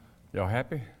Y'all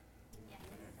happy?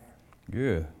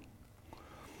 Good.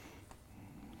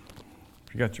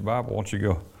 If you got your Bible, why don't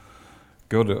you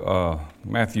go to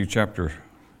Matthew chapter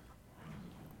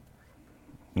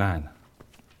 9.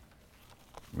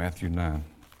 Matthew 9.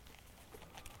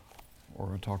 We're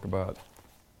going to talk about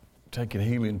taking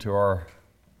healing to our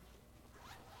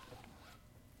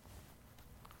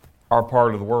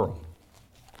part of the world,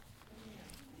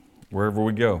 wherever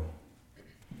we go.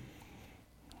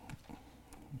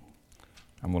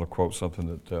 I'm going to quote something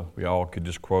that we all could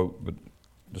just quote, but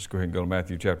just go ahead and go to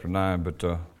Matthew chapter 9.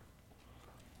 But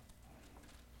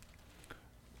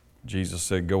Jesus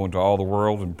said, "Go into all the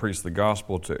world and preach the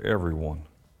gospel to everyone.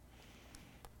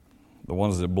 The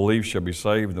ones that believe shall be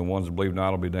saved, and the ones that believe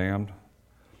not will be damned."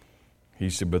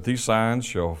 He said, "But these signs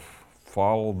shall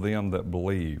follow them that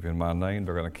believe. In my name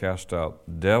they're going to cast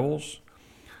out devils.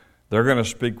 They're going to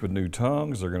speak with new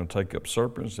tongues. They're going to take up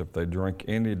serpents. If they drink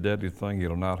any deadly thing,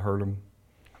 it'll not hurt them."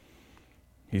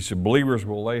 He said, "Believers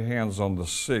will lay hands on the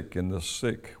sick, and the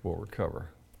sick will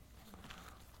recover."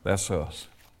 That's us.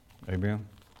 Amen.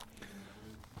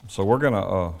 So we're going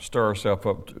to stir ourselves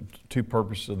up to two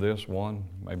purposes of this. One,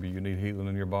 maybe you need healing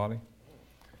in your body,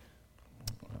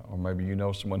 or maybe you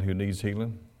know someone who needs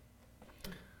healing.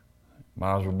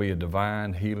 Might as well be a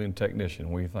divine healing technician.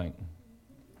 What do you think?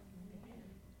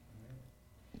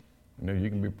 You know, you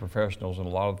can be professionals in a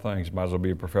lot of things. Might as well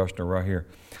be a professional right here.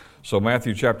 So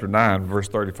Matthew chapter 9, verse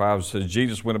 35 says,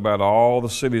 "Jesus went about all the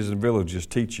cities and villages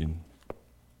teaching."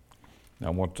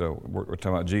 Now we're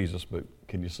talking about Jesus, but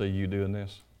can you see you doing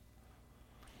this?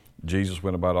 Jesus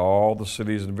went about all the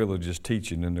cities and villages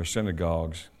teaching in their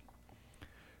synagogues,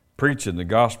 preaching the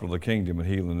gospel of the kingdom and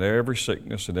healing every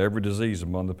sickness and every disease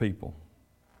among the people.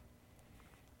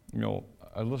 You know,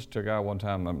 I listened to a guy one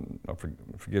time, I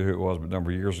forget who it was, but a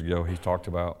number of years ago, he talked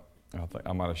about, I think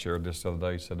I might have shared this the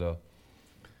other day,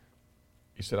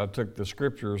 he said, "I took the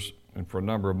scriptures, and for a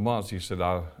number of months," he said,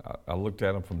 I looked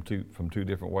at them from two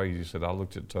different ways. He said, "I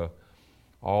looked at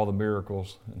all the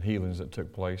miracles and healings that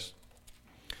took place,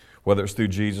 whether it's through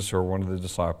Jesus or one of the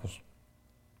disciples."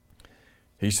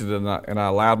 He said, and I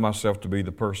allowed myself to be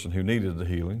the person who needed the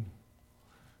healing.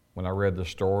 When I read the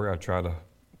story, I tried to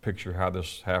picture how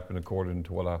this happened according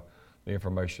to the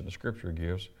information the Scripture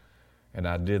gives. And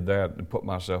I did that and put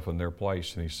myself in their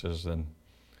place. And he says, then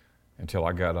until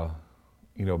I got a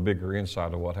bigger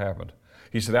insight of what happened.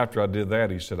 He said, after I did that,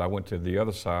 he said, I went to the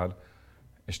other side.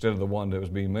 Instead of the one that was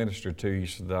being ministered to, he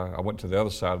said, I went to the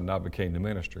other side and I became the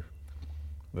minister,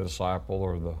 the disciple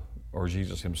or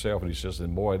Jesus himself. And he says,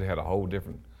 and boy, it had a whole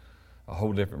different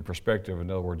perspective.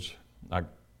 In other words,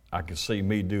 I could see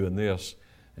me doing this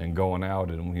and going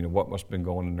out, and what must have been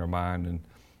going in their mind, and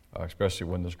especially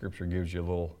when the Scripture gives you a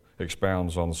little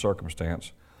expounds on the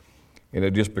circumstance, and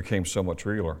it just became so much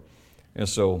realer. And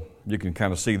so you can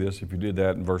kind of see this if you did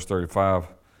that in verse 35.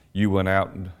 You went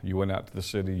out to the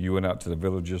city, you went out to the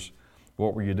villages.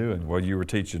 What were you doing? Well, you were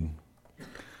teaching.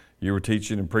 You were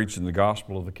teaching and preaching the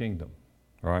gospel of the kingdom,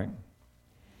 right?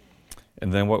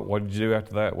 And then what did you do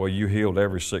after that? Well, you healed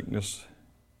every sickness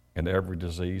and every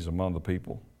disease among the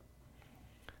people.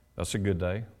 That's a good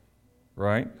day,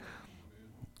 right?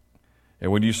 And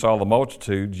when you saw the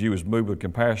multitudes, you was moved with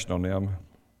compassion on them,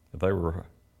 that they were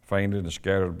fainted and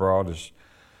scattered abroad as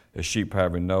sheep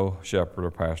having no shepherd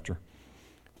or pastor.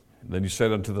 And then you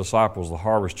said unto the disciples, the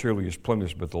harvest truly is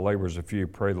plenteous, but the laborers are few.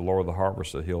 Pray the Lord of the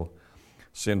harvest that he'll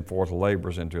send forth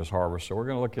laborers into his harvest. So we're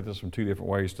going to look at this from two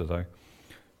different ways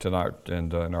tonight,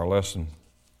 and in our lesson.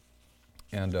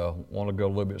 And want to go a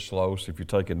little bit slow, so if you're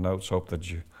taking notes, hope that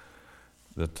you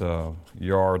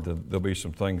are. There'll be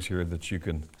some things here that you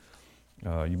can,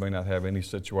 you may not have any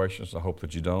situations. I hope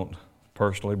that you don't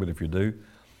personally, but if you do,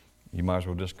 you might as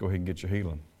well just go ahead and get your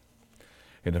healing.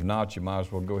 And if not, you might as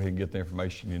well go ahead and get the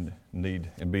information you need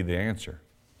and be the answer.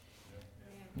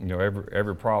 You know,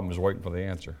 every problem is waiting for the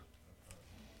answer.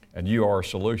 And you are a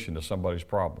solution to somebody's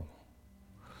problem.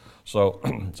 So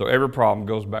every problem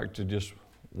goes back to just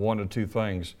one or two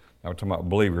things. Now we're talking about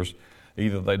believers.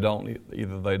 Either they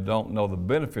don't know the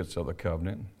benefits of the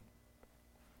covenant,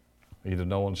 either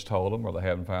no one's told them or they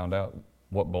haven't found out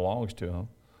what belongs to them.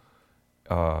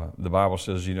 The Bible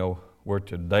says, we're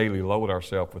to daily load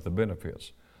ourselves with the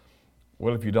benefits.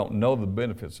 Well, if you don't know the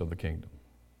benefits of the kingdom,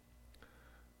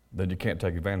 then you can't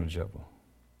take advantage of them.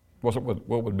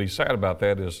 What would be sad about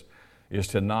that is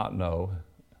to not know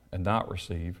and not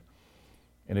receive.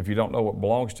 And if you don't know what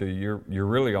belongs to you, you're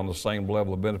really on the same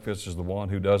level of benefits as the one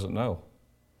who doesn't know.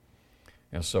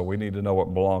 And so we need to know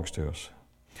what belongs to us.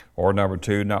 Or number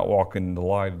two, not walking in the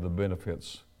light of the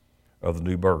benefits of the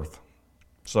new birth.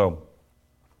 So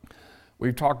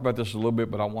We've talked about this a little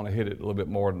bit, but I want to hit it a little bit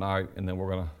more tonight, and then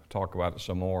we're going to talk about it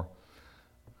some more.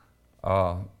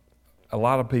 A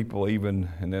lot of people even,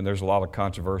 and then there's a lot of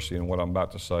controversy in what I'm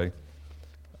about to say,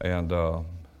 and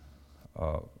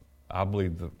I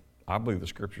believe the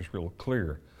Scripture is real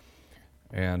clear.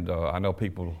 And I know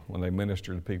people, when they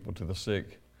minister to people, to the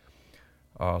sick,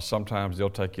 sometimes they'll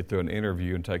take you through an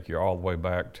interview and take you all the way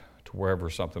back to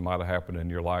wherever something might have happened in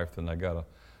your life, and they got a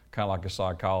kind of like a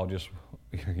psychologist,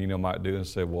 might do and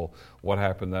say, well, what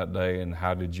happened that day and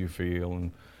how did you feel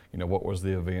and, what was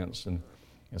the events? And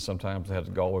sometimes they have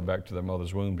to go all the way back to their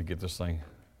mother's womb to get this thing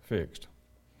fixed.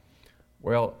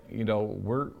 Well,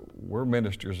 we're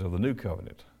ministers of the new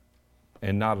covenant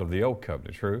and not of the old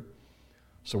covenant, true?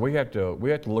 So we have to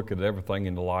look at everything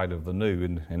in the light of the new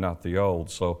and not the old.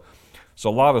 So a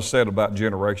lot is said about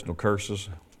generational curses,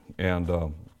 and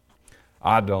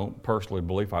I don't personally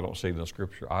believe, I don't see it in the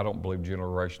Scripture, I don't believe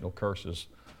generational curses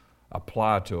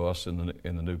apply to us in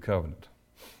the new covenant.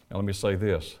 Now let me say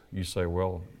this. You say,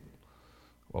 well,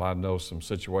 I know some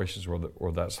situations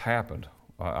where that's happened.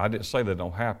 I didn't say that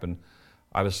don't happen.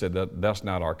 I just said that's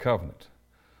not our covenant.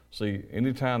 See,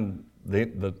 anytime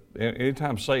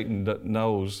Satan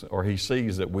knows or he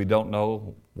sees that we don't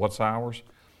know what's ours,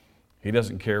 he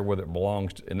doesn't care whether it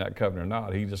belongs in that covenant or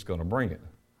not. He's just going to bring it.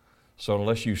 So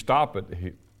unless you stop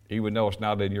it, even though it's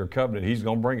not in your covenant, he's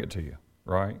going to bring it to you,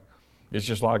 right? It's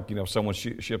just like, if someone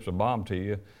ships a bomb to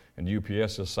you and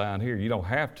UPS says sign here. You don't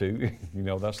have to.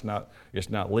 It's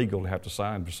not legal to have to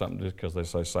sign for something just because they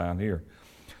say sign here.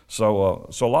 So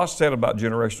a lot's said about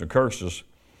generational curses,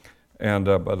 and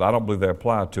but I don't believe they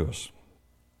apply to us.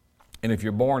 And if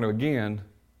you're born again,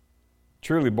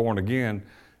 truly born again,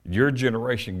 your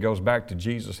generation goes back to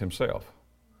Jesus himself.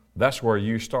 That's where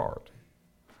you start.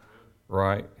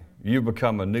 Right? You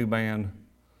become a new man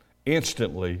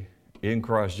instantly in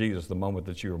Christ Jesus the moment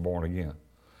that you were born again.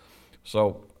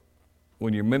 So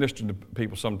when you're ministering to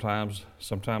people sometimes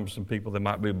some people, they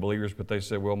might be believers, but they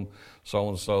say, well,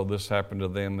 so-and-so, this happened to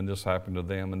them, and this happened to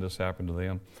them, and this happened to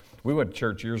them. We went to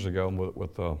church years ago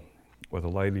with a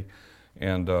lady,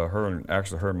 and her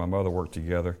and my mother worked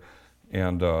together,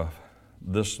 and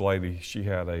this lady, she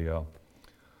had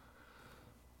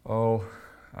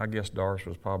I guess Doris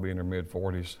was probably in her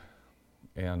mid-40s,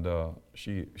 and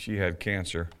she had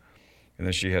cancer, and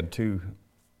then she had two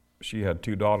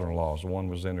daughter-in-laws. One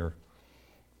was in her,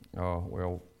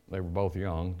 they were both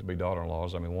young to be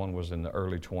daughter-in-laws. I mean, one was in the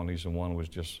early 20s, and one was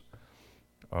just,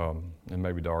 and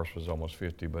maybe Doris was almost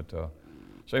 50. But so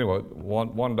anyway,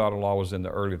 one daughter-in-law was in the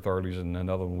early 30s, and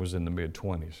another one was in the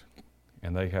mid-20s,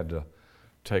 and they had to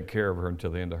take care of her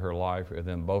until the end of her life, and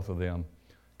then both of them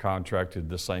contracted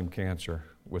the same cancer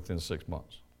within 6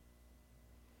 months.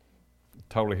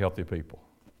 Totally healthy people.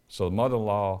 So the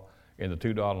mother-in-law and the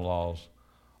two daughter-in-laws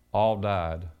all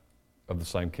died of the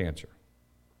same cancer.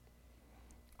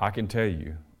 I can tell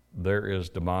you there is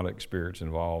demonic spirits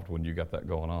involved when you got that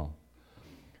going on.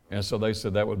 And so they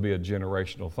said that would be a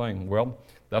generational thing. Well,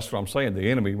 that's what I'm saying. The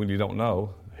enemy, when you don't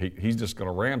know, he's just going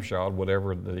to ramshod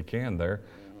whatever that he can there.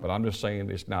 But I'm just saying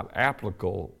it's not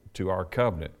applicable to our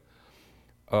covenant.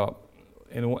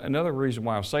 And another reason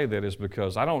why I say that is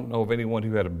because I don't know of anyone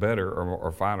who had a better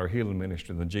or finer healing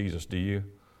ministry than Jesus. Do you?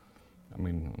 I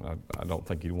mean, I don't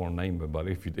think you'd want to name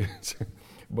anybody if you did.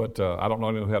 But I don't know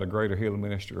anyone who had a greater healing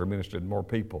ministry or ministered to more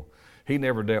people. He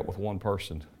never dealt with one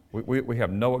person. We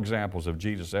have no examples of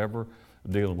Jesus ever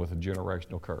dealing with a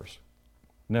generational curse.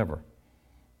 Never.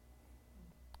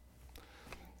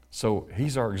 So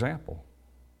he's our example,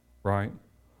 right?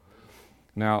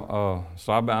 Now,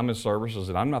 so I'm in services,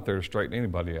 and I'm not there to straighten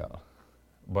anybody out.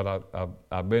 But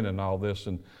I've been in all this,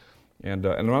 and I'm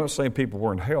not saying people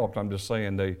weren't helped. I'm just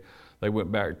saying they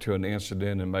went back to an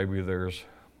incident, and maybe there's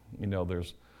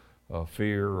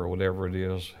fear or whatever it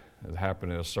is that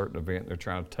happened at a certain event. They're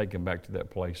trying to take them back to that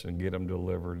place and get them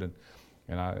delivered,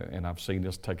 and I've seen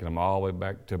this taking them all the way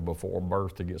back to before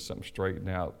birth to get something straightened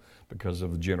out because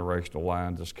of the generational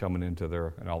lines that's coming into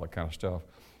there and all that kind of stuff.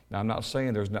 Now, I'm not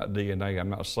saying there's not DNA. I'm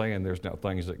not saying there's not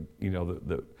things that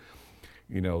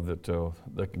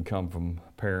that can come from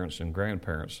parents and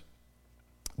grandparents,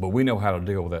 but we know how to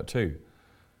deal with that too.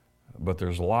 But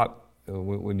there's a lot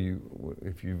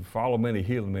if you follow many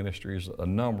healing ministries, a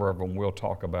number of them will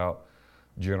talk about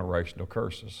generational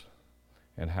curses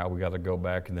and how we got to go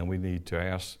back, and then we need to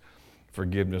ask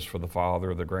forgiveness for the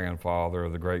father, or the grandfather, or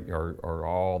the great, or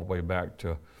all the way back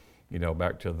to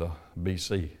the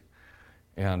BC.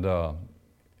 And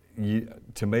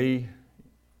to me,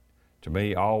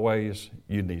 always,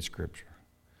 you need Scripture.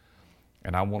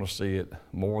 And I want to see it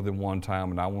more than one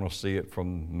time, and I want to see it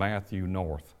from Matthew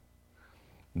north.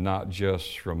 not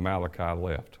just from Malachi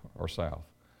left or south.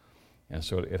 And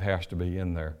so it has to be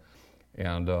in there.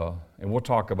 And we'll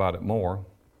talk about it more,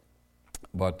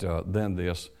 but then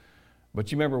this.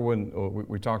 But you remember when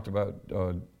we talked about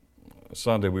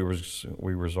Sunday, we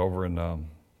was over in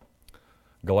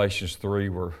Galatians 3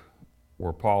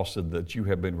 where Paul said that you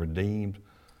have been redeemed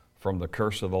from the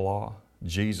curse of the law,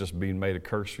 Jesus being made a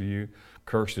curse for you.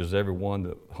 Cursed is everyone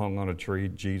that hung on a tree,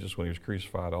 Jesus, when he was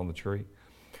crucified on the tree.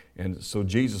 And so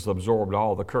Jesus absorbed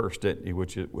all the curse, didn't he,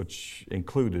 which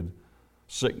included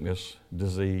sickness,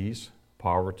 disease,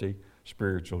 poverty,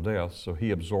 spiritual death. So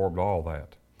he absorbed all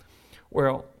that.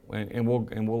 Well, and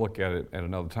we'll look at it at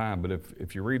another time, but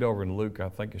if you read over in Luke, I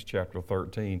think it's chapter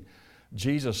 13,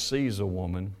 Jesus sees a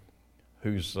woman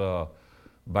who's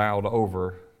bowed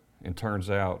over, and turns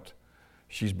out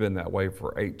she's been that way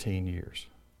for 18 years.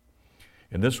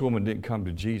 And this woman didn't come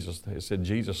to Jesus. It said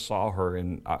Jesus saw her,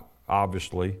 and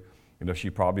obviously,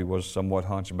 she probably was somewhat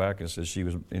hunchback. It says she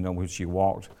was, when she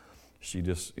walked, she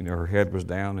just, her head was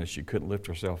down and she couldn't lift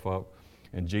herself up.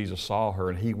 And Jesus saw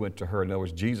her and he went to her. In other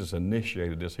words, Jesus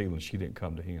initiated this healing. She didn't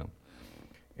come to him.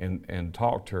 And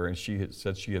talked to her, and she had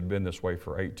said she had been this way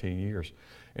for 18 years.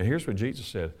 And here's what Jesus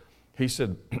said. He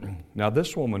said, now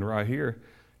this woman right here,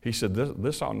 he said,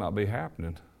 this ought not be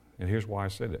happening. And here's why I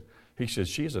said it. He said,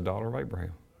 she's a daughter of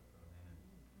Abraham.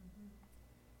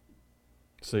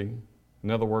 See?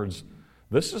 In other words,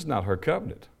 this is not her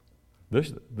covenant.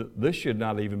 This should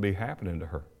not even be happening to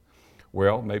her.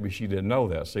 Well, maybe she didn't know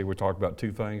that. See, we talked about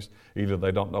two things. Either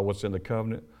they don't know what's in the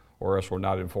covenant, or else we're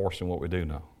not enforcing what we do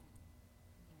know.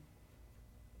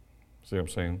 See what I'm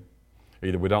saying?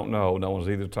 Either we don't know, no one's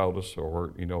either told us,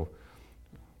 or,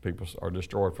 people are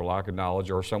destroyed for lack of knowledge,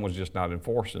 or someone's just not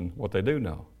enforcing what they do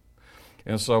know.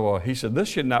 And so he said, this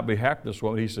should not be happening to this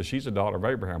woman. He said, she's a daughter of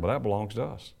Abraham, but that belongs to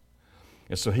us.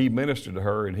 And so he ministered to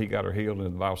her, and he got her healed, and the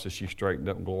Bible says she straightened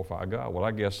up and glorified God. Well,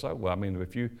 I guess so. Well, I mean,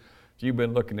 if you've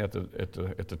been looking at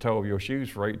the toe of your shoes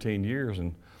for 18 years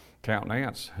and counting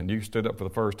ants, and you stood up for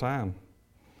the first time.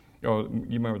 You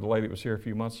remember the lady that was here a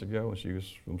few months ago, and she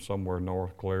was from somewhere in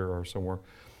North Clare or somewhere.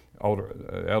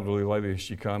 Older, elderly lady,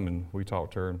 she come and we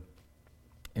talked to her,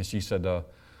 and she said,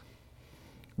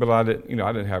 but I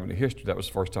didn't have any history. That was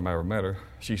the first time I ever met her.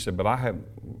 She said, but I haven't.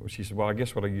 She said, well, I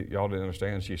guess what y'all didn't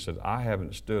understand. She said, I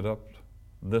haven't stood up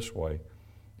this way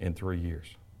in 3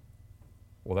 years.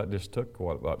 Well, that just took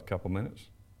about a couple minutes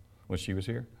when she was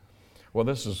here. Well,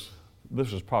 this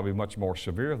was probably much more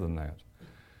severe than that.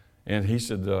 And he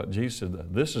said, Jesus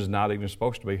said, this is not even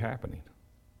supposed to be happening.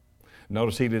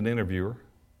 Notice he didn't interview her.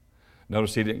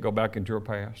 Notice he didn't go back into her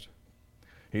past.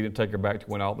 He didn't take her back to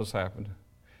when all this happened.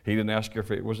 He didn't ask her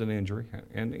if it was an injury.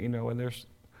 And there's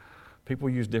people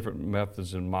use different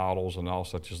methods and models and all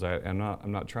such as that. And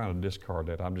I'm not trying to discard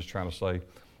that. I'm just trying to say,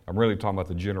 I'm really talking about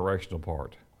the generational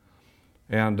part.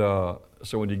 And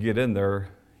so when you get in there,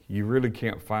 you really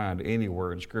can't find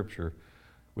anywhere in Scripture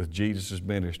with Jesus'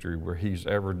 ministry where he's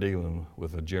ever dealing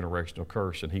with a generational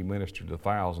curse, and he ministered to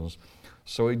thousands.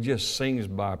 So it just seems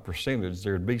by percentage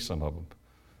there'd be some of them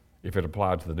if it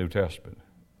applied to the New Testament.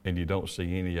 And you don't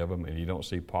see any of them, and you don't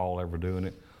see Paul ever doing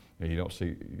it, and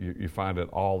you find it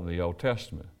all in the Old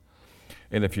Testament.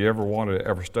 And if you ever want to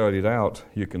ever study it out,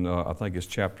 you can, I think it's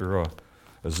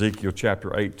Ezekiel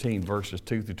chapter 18, verses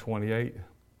 2 through 28.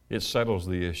 It settles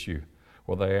the issue.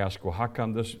 Well, they ask, well, how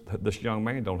come this young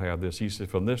man don't have this? He said,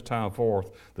 from this time forth,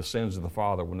 the sins of the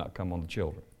father will not come on the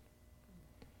children.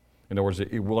 In other words,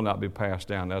 it will not be passed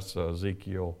down. That's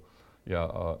Ezekiel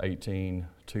 18,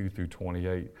 2 through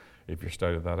 28, if you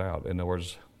study that out. In other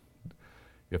words,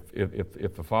 if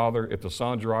the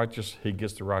son's righteous, he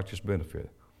gets the righteous benefit.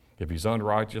 If he's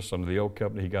unrighteous under the old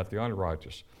covenant, he got the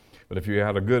unrighteous. But if you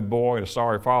had a good boy and a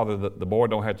sorry father, the boy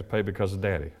don't have to pay because of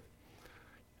daddy.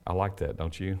 I like that,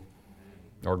 don't you?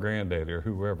 Or granddaddy or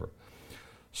whoever.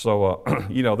 So,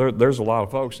 there's a lot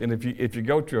of folks. And if you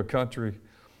go to a country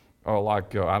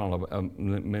like, I don't know,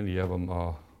 many of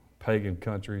them pagan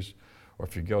countries, or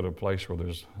if you go to a place where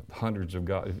there's hundreds of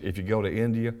gods, if you go to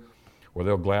India, where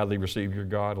they'll gladly receive your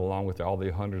God along with all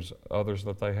the hundreds others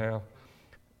that they have,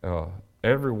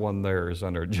 everyone there is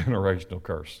under a generational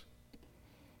curse.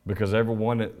 Because every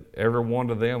one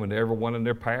of them and everyone in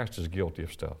their past is guilty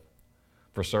of stuff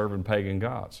for serving pagan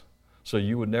gods. So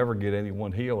you would never get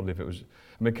anyone healed if it was.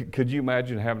 I mean, could you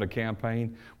imagine having a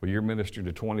campaign where you're ministering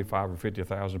to 25 or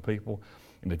 50,000 people,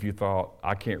 and if you thought,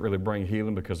 I can't really bring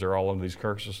healing because they're all under these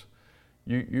curses,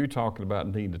 you're talking about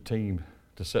needing a team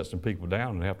to set some people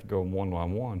down and have to go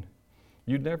one-on-one.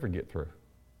 You'd never get through.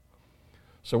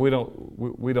 So we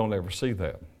don't ever see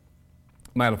that.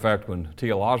 Matter of fact, when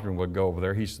T.L. Osborne would go over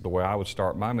there, he said the way I would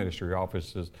start my ministry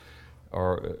office is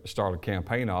or start a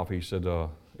campaign off. He said,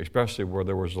 especially where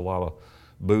there was a lot of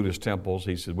Buddhist temples,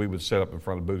 he said we would set up in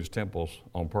front of Buddhist temples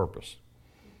on purpose.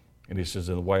 And he says,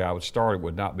 and the way I would start it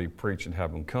would not be preach and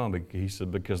have them come. He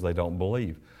said, because they don't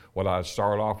believe. What I'd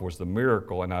start off was the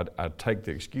miracle, and I'd take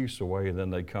the excuse away, and then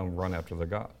they'd come run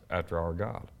after our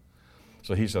God.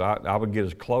 So he said, I would get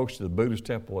as close to the Buddhist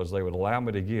temple as they would allow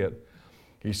me to get.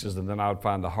 He says, and then I would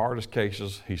find the hardest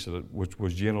cases, he said, which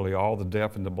was generally all the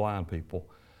deaf and the blind people.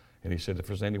 And he said, if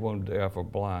there's anyone deaf or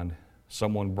blind,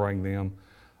 someone bring them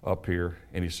up here.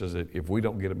 And he says that if we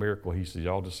don't get a miracle, he says,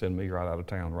 y'all just send me right out of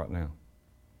town right now.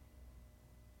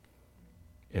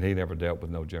 And he never dealt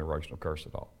with no generational curse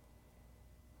at all.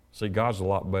 See, God's a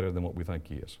lot better than what we think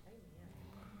He is.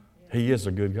 He is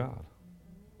a good God.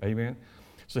 Amen?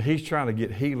 So He's trying to get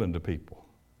healing to people.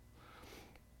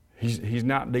 He's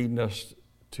not needing us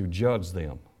to judge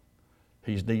them.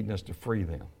 He's needing us to free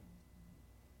them.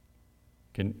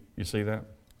 Can you see that?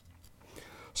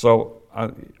 So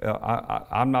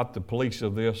I'm not the police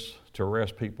of this to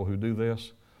arrest people who do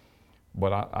this,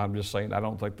 but I'm just saying I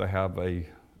don't think they have a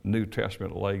New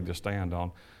Testament leg to stand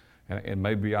on. And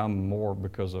maybe I'm more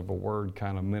because of a word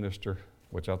kind of minister,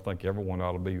 which I think everyone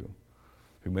ought to be,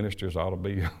 who ministers ought to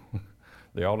be.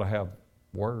 They ought to have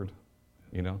word,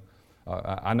 you know.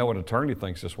 I know an attorney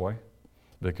thinks this way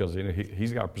because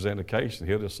he's got to present a case and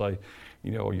he'll just say,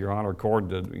 you know, Your Honor, according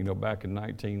to, you know, back in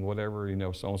 19 whatever, you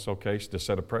know, so-and-so case to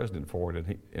set a precedent for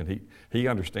it. And he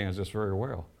understands this very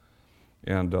well.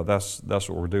 And that's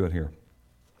what we're doing here.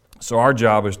 So our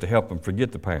job is to help them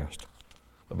forget the past.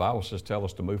 The Bible says tell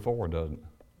us to move forward, doesn't it?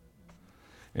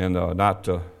 And not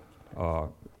to,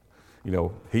 you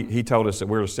know, he told us that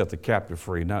we're to set the captive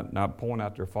free, not point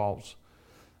out their faults,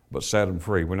 but set them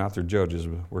free. We're not their judges.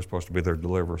 We're supposed to be their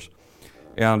deliverers.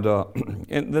 And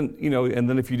then, you know, and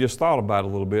then if you just thought about it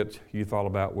a little bit, you thought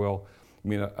about, well, I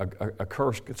mean, a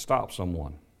curse could stop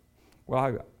someone.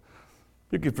 Well,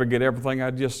 you could forget everything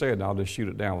I just said, and I'll just shoot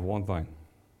it down with one thing.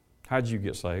 How'd you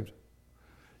get saved?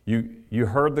 You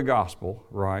heard the gospel,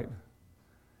 right?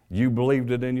 You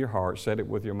believed it in your heart, said it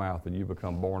with your mouth, and you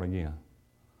become born again.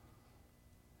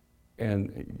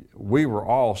 And we were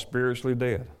all spiritually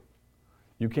dead.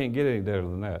 You can't get any deader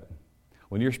than that.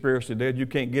 When you're spiritually dead, you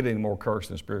can't get any more cursed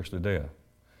than spiritually dead.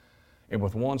 And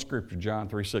with one scripture, John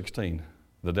 3:16,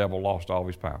 the devil lost all of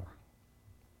his power.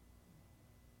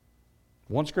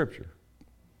 One scripture.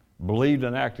 Believed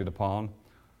and acted upon,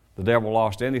 the devil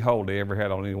lost any hold he ever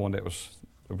had on anyone that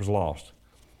was lost.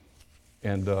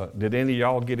 And did any of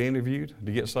y'all get interviewed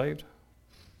to get saved?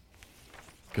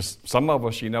 Because some of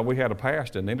us, you know, we had a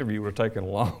past and the interview would have taken a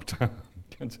long time.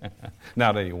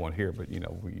 Not anyone here, but, you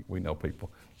know, we know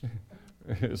people.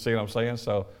 See what I'm saying?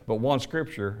 So, but one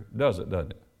scripture does it,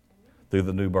 doesn't it? Through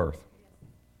the new birth.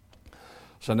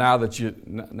 So now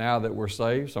that we're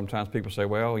saved, sometimes people say,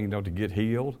 well, you know, to get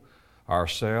healed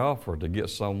ourselves or to get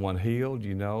someone healed,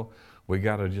 you know, we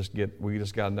just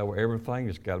got to know everything.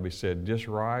 It's got to be said just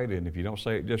right. And if you don't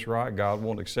say it just right, God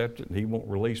won't accept it and He won't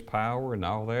release power and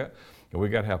all that. And we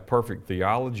got to have perfect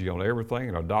theology on everything,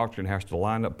 and our doctrine has to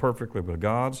line up perfectly with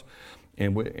God's.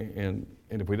 And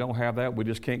if we don't have that, we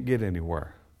just can't get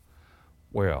anywhere.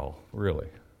 Well, really.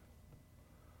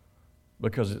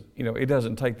 Because, you know, it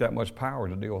doesn't take that much power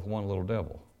to deal with one little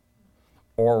devil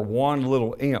or one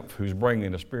little imp who's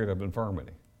bringing the spirit of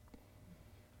infirmity.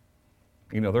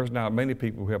 You know, there's not many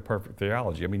people who have perfect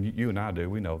theology. I mean, you and I do,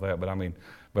 we know that,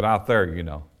 but out there, you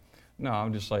know. No,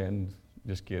 I'm just saying,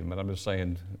 just kidding, but I'm just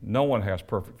saying no one has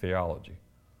perfect theology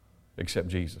except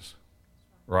Jesus,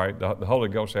 right? The Holy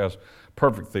Ghost has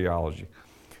perfect theology.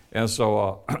 And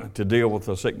so to deal with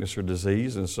a sickness or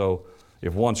disease, and so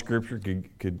if one scripture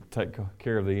could take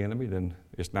care of the enemy, then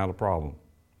it's not a problem.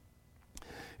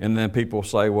 And then people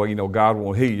say, well, you know, God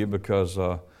won't heal you because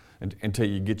until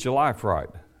you get your life right.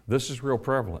 This is real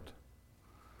prevalent.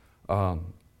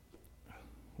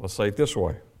 Let's say it this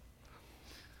way.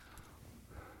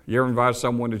 You ever invite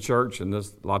someone to church, and a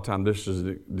lot of times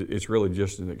it's really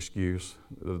just an excuse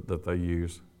that they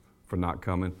use for not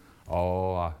coming.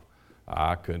 Oh,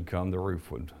 I couldn't come, the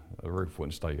roof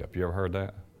wouldn't stay up. You ever heard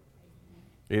that?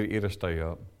 It'll stay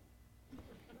up.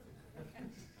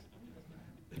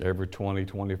 Every 20,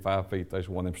 25 feet, there's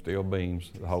one of them steel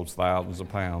beams that holds thousands of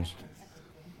pounds.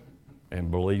 And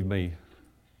believe me,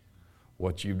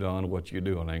 what you've done, what you're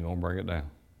doing ain't going to bring it down.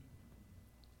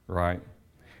 Right?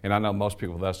 And I know most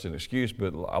people, that's an excuse,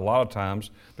 but a lot of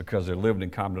times, because they're living in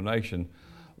condemnation,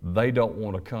 they don't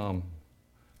want to come.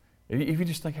 If you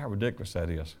just think how ridiculous that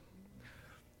is.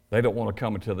 They don't want to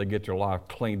come until they get their life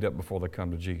cleaned up before they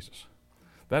come to Jesus.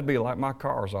 That'd be like my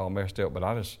car's all messed up, but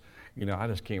I just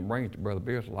can't bring it to Brother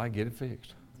Bill till I get it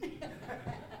fixed.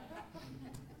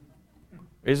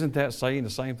 Isn't that saying the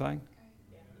same thing?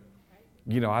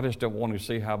 I just don't want to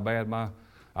see how bad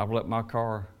I've let my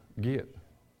car get.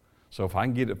 So if I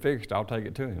can get it fixed, I'll take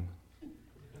it to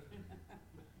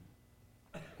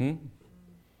him.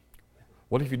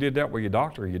 What if you did that with your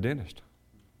doctor or your dentist?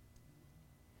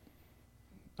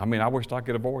 I wish I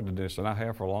could avoid the dentist, and I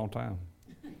have for a long time.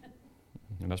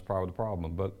 And that's probably the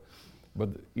problem. But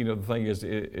the thing is,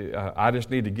 I just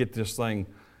need to get this thing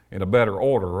in a better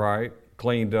order, right?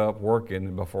 Cleaned up,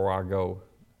 working before I go.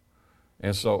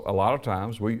 And so a lot of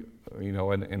times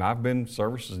and I've been in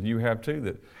services, and you have too,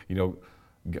 that,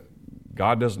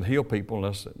 God doesn't heal people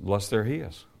unless they're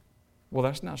His. Well,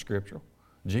 that's not scriptural.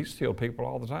 Jesus healed people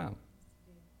all the time.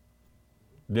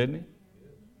 Didn't He?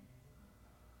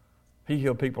 He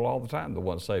healed people all the time that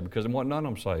wasn't saved, because there wasn't none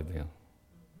of them saved then.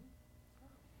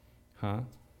 Huh?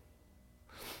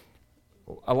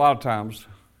 A lot of times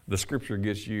the scripture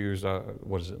gets used,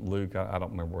 what is it, Luke? I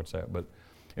don't remember where it's at,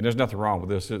 and there's nothing wrong with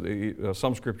this.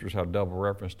 Some scriptures have double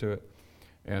reference to it.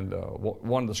 And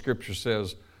one of the scriptures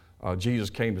says, Jesus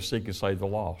came to seek and save the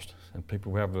lost. And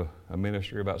people who have a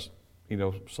ministry about,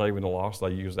 saving the lost,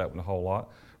 they use that one a whole lot.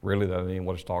 Really, that ain't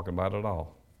what it's talking about at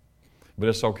all. But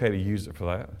it's okay to use it for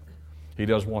that. He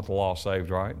does want the lost saved,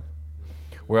 right?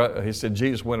 Well, he said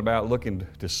Jesus went about looking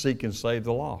to seek and save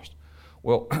the lost.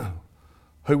 Well,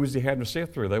 who was he having to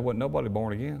sift through? There wasn't nobody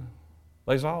born again.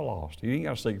 They's all lost. You ain't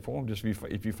got to seek for them. Just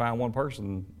if you find one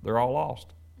person, they're all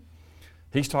lost.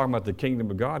 He's talking about the kingdom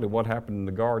of God and what happened in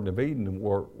the Garden of Eden,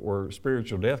 where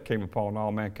spiritual death came upon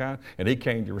all mankind, and He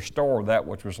came to restore that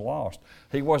which was lost.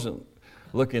 He wasn't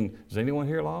looking, is anyone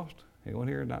here lost? Anyone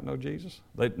here not know Jesus?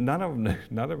 None of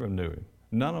them knew Him.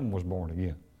 None of them was born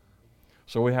again.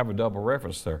 So we have a double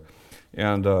reference there.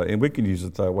 And we can use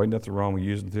it that way. Nothing wrong with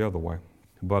using it the other way.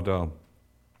 But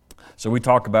so we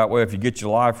talk about, well, if you get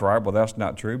your life right, well, that's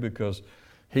not true, because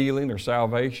healing or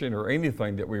salvation or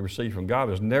anything that we receive from God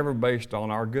is never based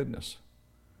on our goodness.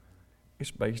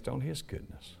 It's based on His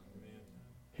goodness.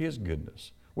 His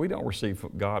goodness. We don't receive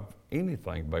from God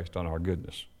anything based on our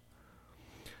goodness.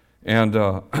 And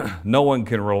no one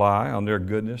can rely on their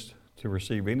goodness to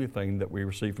receive anything that we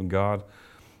receive from God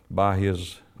by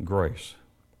His grace.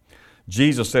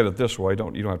 Jesus said it this way. You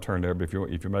don't have to turn there, but if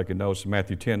you're making notes, in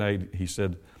Matthew 10:8,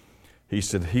 He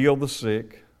said, heal the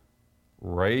sick,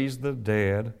 raise the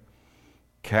dead,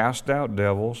 cast out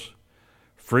devils,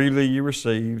 freely you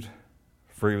received,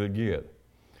 freely get.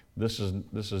 This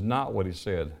is not what He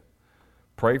said.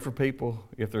 Pray for people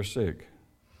if they're sick.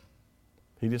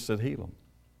 He just said heal them.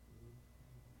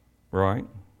 Right?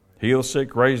 Heal the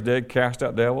sick, raise the dead, cast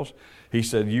out devils. He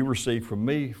said, you receive from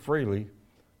me freely.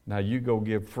 Now you go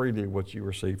give freely what you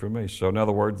receive from me. So in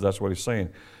other words, that's what He's saying.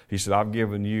 He said, I've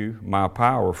given you my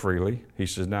power freely. He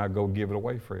says, now go give it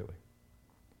away freely.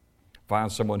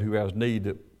 Find someone who has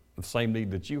the same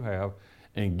need that you have,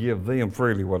 and give them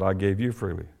freely what I gave you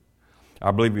freely.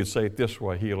 I believe you'd say it this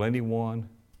way: heal anyone,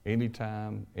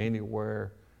 anytime,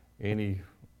 anywhere,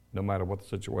 no matter what the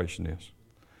situation is,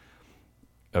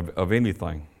 of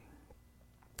anything.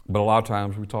 But a lot of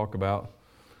times we talk about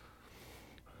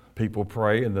people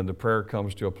pray, and then the prayer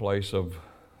comes to a place of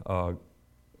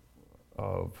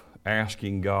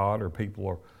asking God, or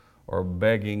people are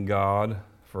begging God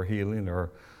for healing,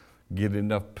 or get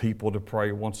enough people to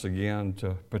pray once again to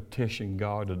petition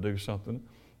God to do something.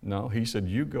 No, He said,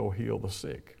 you go heal the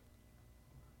sick.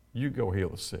 You go heal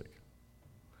the sick.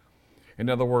 In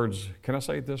other words, can I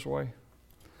say it this way?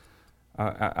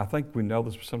 I think we know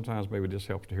this, but sometimes maybe it just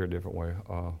helps to hear a different way.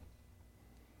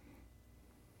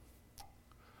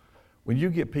 When you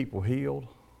get people healed,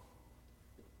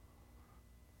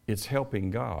 it's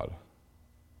helping God.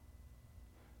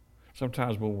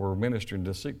 Sometimes when we're ministering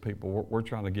to sick people, we're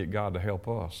trying to get God to help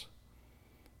us.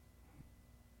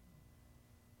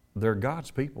 They're God's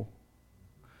people.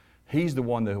 He's the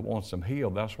one that wants them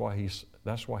healed. That's why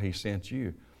He sent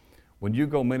you. When you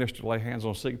go minister, lay hands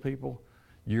on sick people,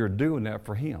 you're doing that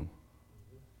for Him.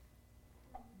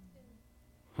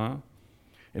 Huh?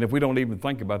 And if we don't even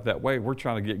think about it that way, we're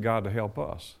trying to get God to help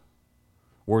us.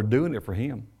 We're doing it for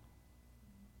Him.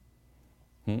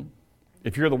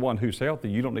 If you're the one who's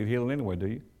healthy, you don't need healing anyway, do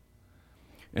you?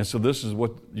 And so this is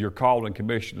what you're called and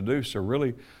commissioned to do. So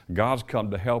really, God's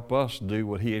come to help us do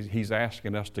what He's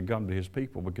asking us to come to His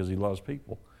people, because He loves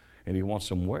people and He wants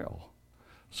them well.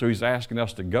 So He's asking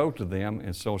us to go to them,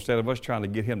 and so instead of us trying to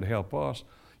get Him to help us,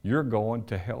 you're going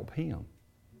to help Him.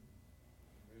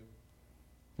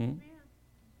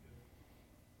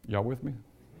 Y'all with me?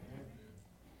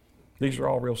 These are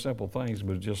all real simple things,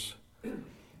 but just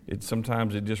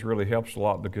Sometimes it just really helps a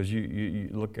lot because you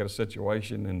look at a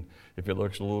situation, and if it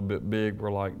looks a little bit big,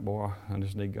 we're like, boy, I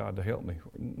just need God to help me.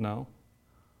 No,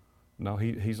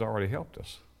 He's already helped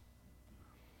us.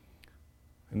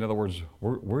 In other words,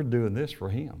 we're doing this for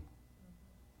Him,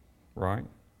 right?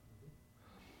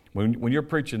 When you're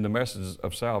preaching the message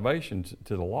of salvation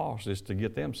to the lost, it's to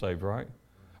get them saved, right?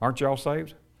 Aren't y'all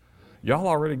saved? Y'all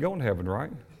already going to heaven,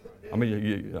 right? I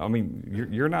mean,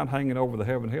 you're not hanging over the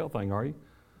heaven-hell thing, are you?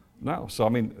 No. So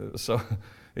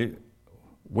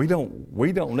we don't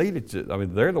need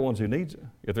it. They're the ones who need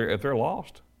it if they're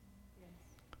lost.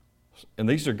 And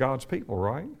these are God's people,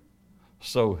 right?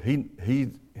 So He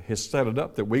has set it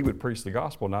up that we would preach the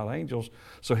gospel, not angels.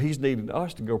 So He's needing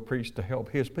us to go preach to help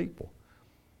His people.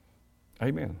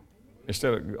 Amen.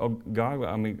 Instead of, oh, God,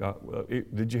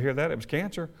 did you hear that? It was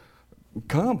cancer.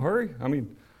 Come, hurry.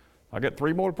 I got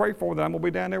 3 more to pray for, then I'm going to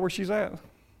be down there where she's at.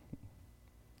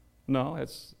 No,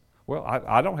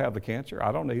 I don't have the cancer.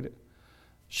 I don't need it.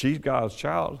 She's God's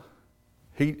child.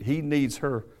 He needs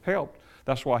her help.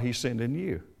 That's why He's sending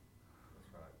you.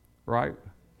 Right?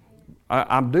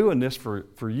 I'm doing this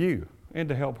for you and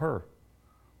to help her.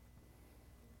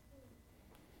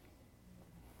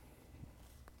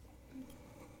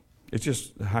 It's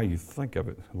just how you think of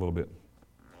it a little bit.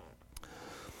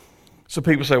 So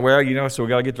people say, well, so we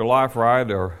got to get their life right,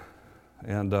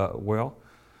 no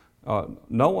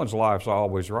one's life's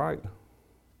always right.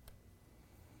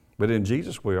 But in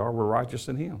Jesus we're righteous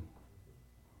in Him.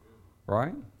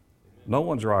 Right? No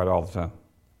one's right all the time.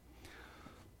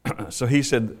 So He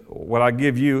said, what I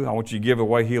give you, I want you to give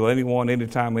away, heal anyone,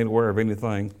 anytime, anywhere, of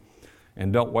anything,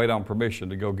 and don't wait on permission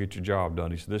to go get your job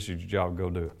done. He said, this is your job, go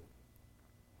do it.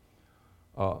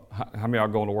 How many of y'all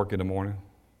going to work in the morning?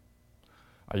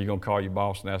 Are you going to call your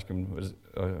boss and ask him, is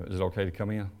it okay to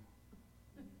come in?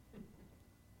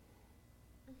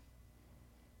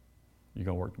 You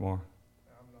going to work tomorrow?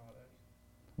 I'm not actually.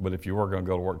 But if you were going to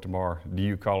go to work tomorrow, do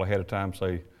you call ahead of time and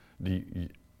say,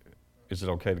 is it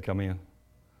okay to come in?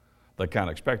 They kind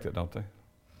of expect it, don't they?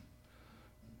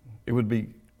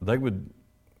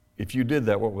 If you did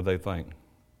that, what would they think?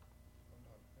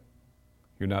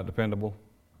 You're not dependable?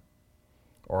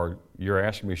 Or you're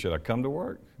asking me, should I come to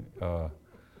work?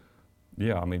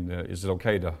 Is it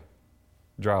okay to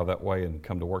drive that way and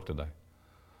come to work today?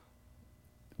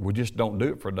 We just don't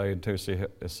do it for a day until see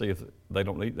if they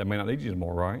may not need you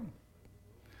anymore, right?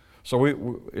 So we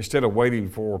instead of waiting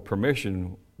for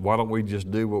permission, why don't we just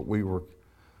do what we were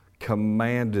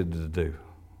commanded to do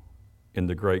in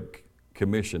the Great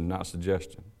Commission, not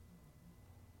suggestion?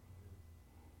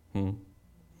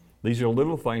 These are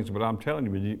little things, but I'm telling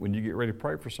you, when you get ready to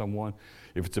pray for someone,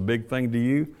 if it's a big thing to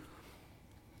you,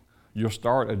 you'll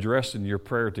start addressing your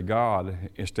prayer to God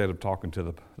instead of talking to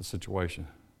the situation.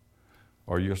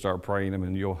 Or you'll start praying them,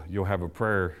 and you'll have a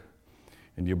prayer,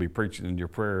 and you'll be preaching in your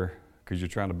prayer because you're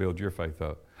trying to build your faith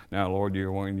up. Now, Lord,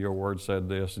 your word said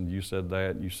this, and you said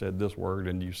that, and you said this word,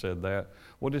 and you said that.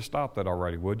 Well, just stop that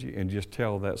already, would you? And just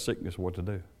tell that sickness what to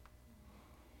do.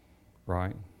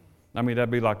 Right? That'd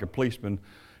be like a policeman.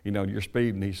 You're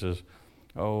speeding, he says,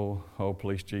 oh,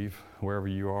 police chief, wherever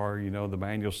you are, the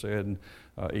manual said,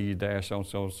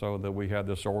 E-so-and-so that we have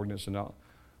this ordinance and all.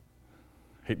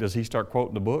 Does he start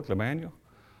quoting the book, the manual?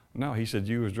 No, he said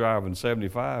you was driving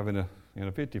 75 in a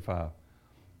 55.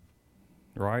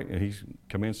 Right? And he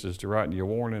commences to write you a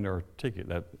warning or a ticket.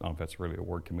 I don't know if that's really a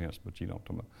word, commence, but you know what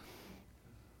I'm talking about.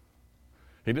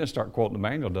 He didn't start quoting the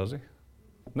manual, does he?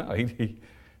 No,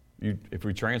 if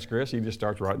we transgress, he just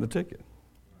starts writing the ticket.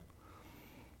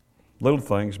 Little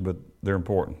things, but they're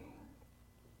important.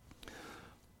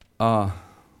 Generational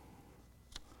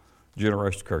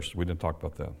curses. We didn't talk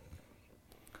about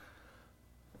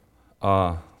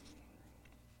that.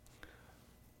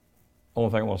 Only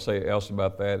thing I want to say else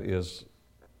about that is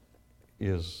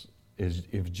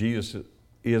if Jesus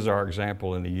is our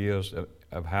example, and He is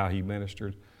of how He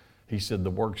ministered, He said,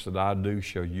 the works that I do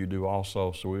shall you do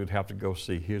also. So we would have to go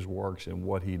see His works and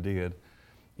what He did.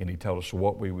 And He told us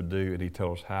what we would do, and He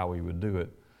told us how we would do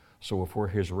it. So if we're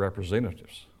His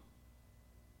representatives,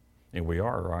 and we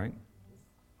are, right?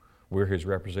 We're His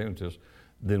representatives,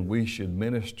 then we should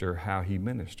minister how He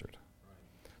ministered.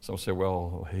 Some say,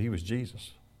 well, He was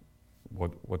Jesus.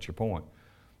 What's your point?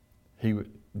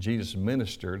 Jesus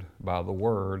ministered by the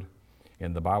Word,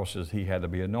 and the Bible says He had to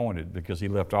be anointed because He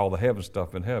left all the heaven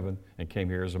stuff in heaven and came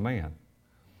here as a man.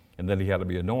 And then He had to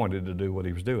be anointed to do what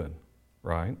He was doing,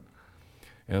 right?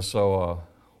 And so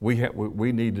we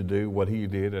need to do what He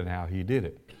did and how He did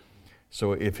it.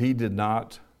 So if He did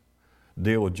not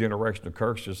deal with generational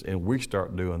curses and we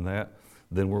start doing that,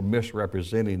 then we're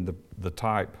misrepresenting the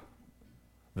type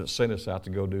that sent us out to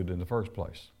go do it in the first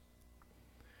place.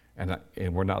 And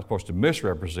we're not supposed to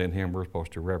misrepresent him, we're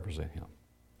supposed to represent him.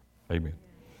 Amen.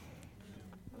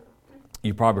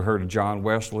 You probably heard of John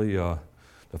Wesley, the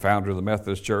founder of the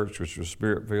Methodist Church, which was a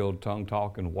spirit-filled,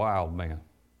 tongue-talking, wild man.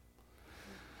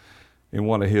 In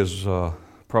one of his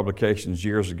publications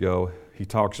years ago, he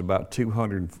talks about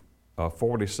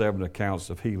 247 accounts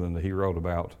of healing that he wrote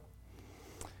about.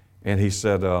 And he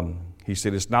said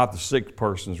it's not the sick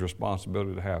person's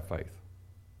responsibility to have faith.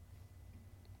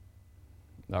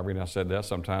 Now, the reason I said that,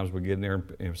 sometimes we get in there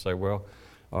and say, well,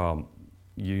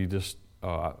 you just,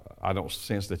 I don't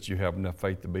sense that you have enough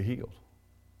faith to be healed.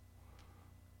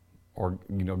 Or,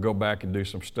 go back and do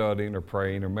some studying or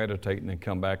praying or meditating and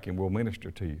come back and we'll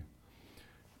minister to you.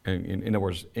 And in other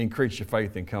words, increase your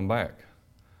faith and come back.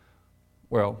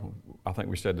 Well, I think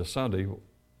we said this Sunday,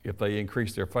 if they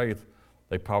increase their faith,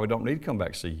 they probably don't need to come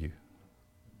back see you.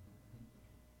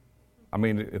 I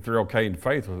mean, if they're okay in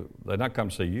faith, they're not come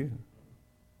see you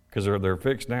because they're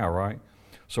fixed now, right?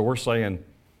 So we're saying,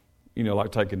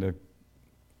 like taking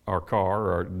our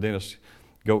car or Dennis,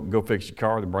 go fix your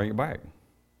car and bring it back.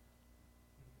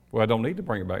 Well, I don't need to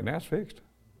bring it back. Now it's fixed.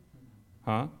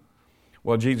 Huh?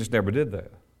 Well, Jesus never did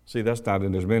that. See, that's not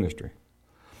in his ministry.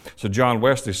 So John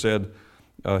Wesley said,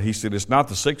 it's not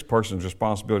the sick person's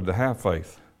responsibility to have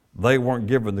faith. They weren't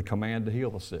given the command to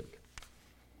heal the sick.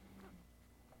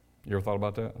 You ever thought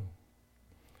about that?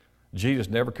 Jesus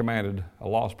never commanded a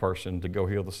lost person to go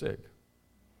heal the sick.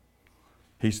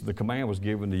 He said the command was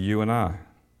given to you and I.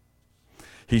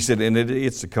 He said, and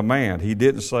it's a command. He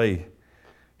didn't say,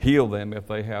 heal them if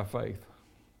they have faith.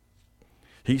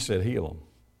 He said, heal them.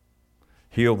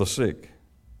 Heal the sick.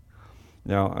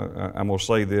 Now, I'm going to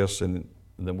say this, and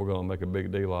then we're going to make a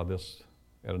big deal out of this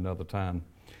at another time.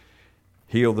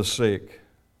 Heal the sick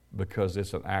because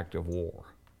it's an act of war.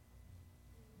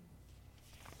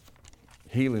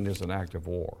 Healing is an act of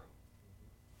war.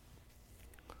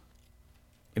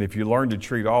 And if you learn to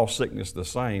treat all sickness the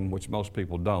same, which most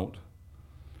people don't,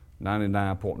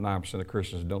 99.9% of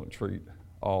Christians don't treat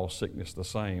all sickness the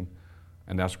same,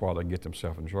 and that's why they get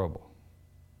themselves in trouble.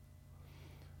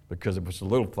 Because if it's a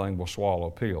little thing, we'll swallow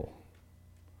a pill.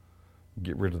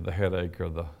 Get rid of the headache or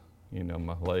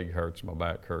my leg hurts, my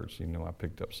back hurts, I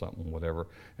picked up something, whatever.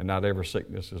 And not every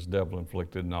sickness is devil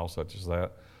inflicted and all such as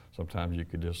that. Sometimes you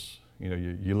could just,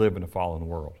 you live in a fallen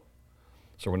world.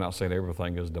 So we're not saying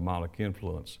everything is demonic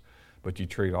influence, but you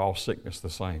treat all sickness the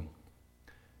same.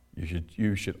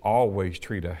 You should always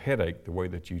treat a headache the way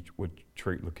that you would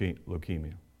treat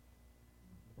leukemia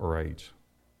or AIDS,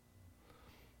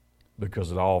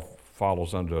 because it all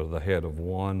follows under the head of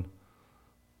one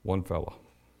fella,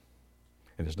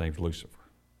 and his name's Lucifer.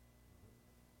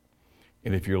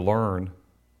 And if you learn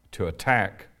to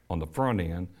attack on the front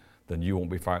end, then you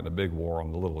won't be fighting a big war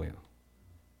on the little end.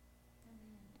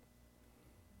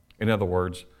 In other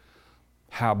words,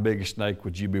 how big a snake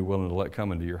would you be willing to let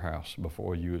come into your house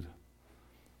before you would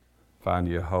find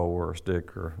you a hoe or a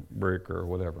stick or a brick or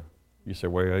whatever? You say,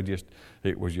 well,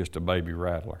 it was just a baby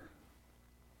rattler.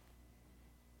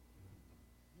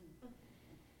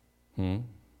 Well,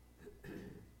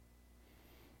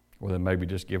 then maybe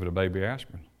just give it a baby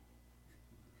aspirin.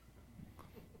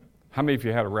 How many of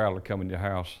you had a rattler come in your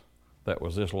house that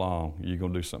was this long, you're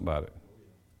going to do something about it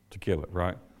to kill it,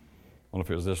 right? I wonder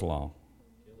if it was this long.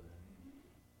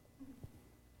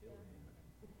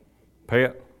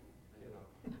 Pet?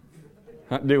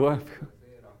 Do what?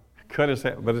 Cut his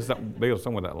head, but it's not big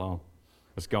somewhere that long.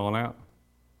 It's gone out.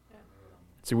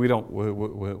 See, we don't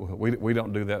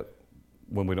do that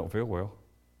when we don't feel well.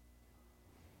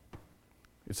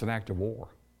 It's an act of war.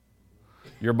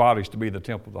 Your body's to be the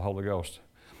temple of the Holy Ghost.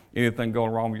 Anything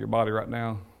going wrong with your body right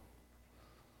now?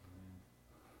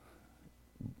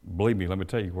 Believe me, let me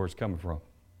tell you where it's coming from.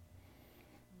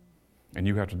 And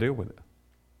you have to deal with it.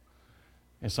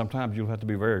 And sometimes you'll have to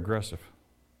be very aggressive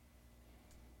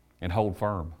and hold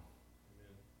firm.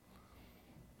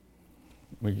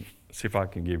 Let me see if I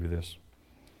can give you this.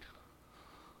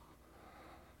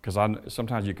 Because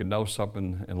sometimes you can know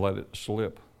something and let it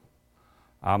slip.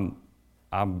 My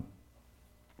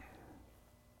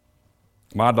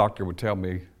doctor would tell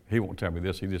me, he won't tell me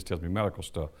this, he just tells me medical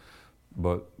stuff.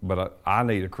 But I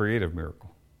need a creative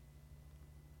miracle.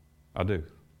 I do.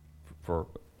 For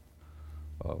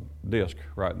a disc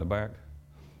right in the back.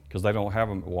 Because they don't have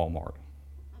them at Walmart.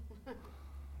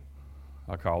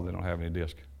 I called, they don't have any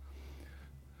disc.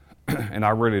 And I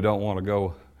really don't want to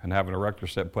go and have an erector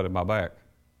set put in my back.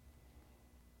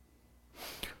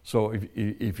 So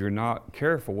if you're not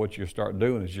careful, what you start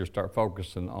doing is you start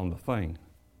focusing on the thing.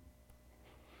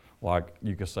 Like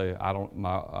you could say, I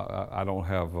don't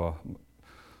have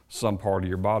some part of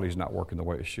your body is not working the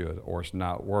way it should, or it's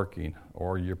not working,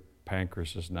 or your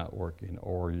pancreas is not working,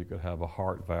 or you could have a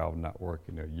heart valve not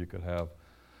working, or you could have,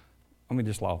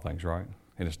 just a lot of things, right?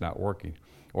 And it's not working.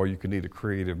 Or you could need a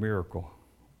creative miracle,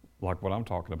 like what I'm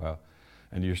talking about.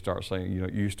 And you start saying,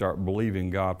 you start believing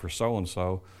God for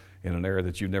so-and-so in an area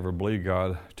that you've never believed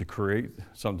God to create,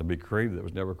 something to be created that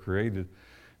was never created.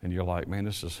 And you're like, man,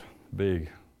 this is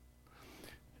big.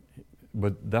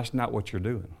 But that's not what you're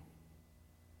doing.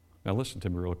 Now listen to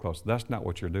me really close. That's not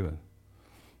what you're doing.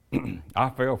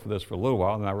 I fell for this for a little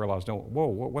while, and I realized,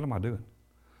 what am I doing?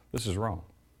 This is wrong.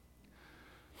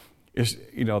 It's,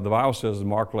 the Bible says in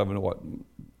Mark 11,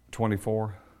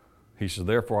 24? He says,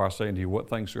 therefore I say unto you, what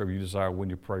things soever you desire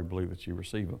when you pray, believe that you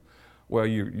receive them. Well,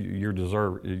 you're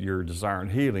desiring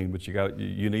healing, but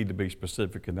you need to be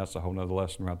specific, and that's a whole other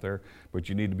lesson right there. But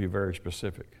you need to be very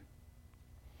specific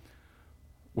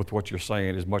with what you're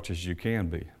saying as much as you can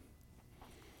be.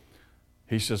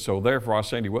 He says, so therefore I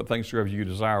say unto you, what things soever you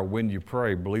desire when you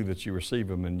pray, believe that you receive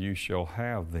them, and you shall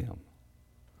have them.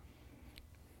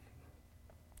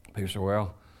 People say,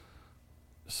 well,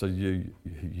 so you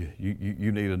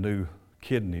need a new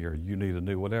kidney, or you need a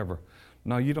new whatever.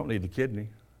 No, you don't need the kidney,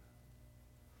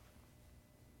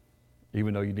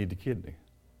 even though you need the kidney,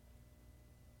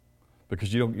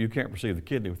 because you can't receive the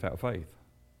kidney without faith.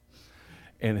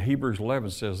 And Hebrews 11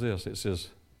 says this. It says,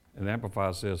 and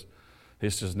Amplified says,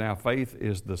 it says, now faith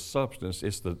is the substance.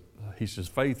 He says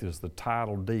faith is the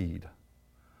title deed.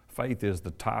 Faith is the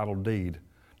title deed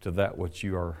to that which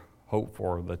you are hoped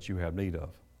for, that you have need of.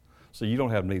 So you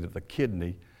don't have need of the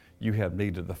kidney, you have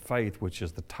need of the faith, which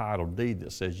is the title deed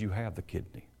that says you have the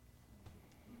kidney.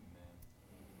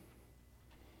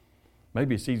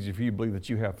 Maybe it's easier for you to believe that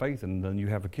you have faith and then you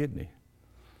have a kidney.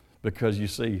 Because you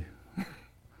see,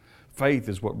 faith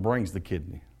is what brings the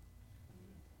kidney.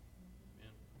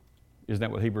 Isn't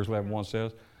that what Hebrews 11:1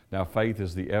 says? Now faith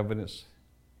is the evidence,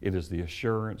 it is the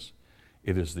assurance,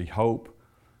 it is the hope,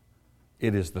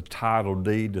 it is the title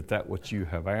deed that which you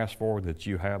have asked for, that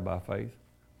you have by faith.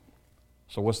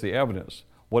 So what's the evidence?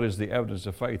 What is the evidence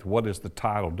of faith? What is the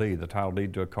title deed? The title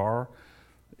deed to a car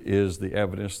is the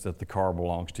evidence that the car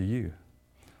belongs to you.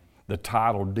 The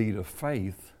title deed of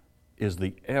faith is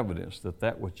the evidence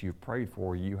that which you've prayed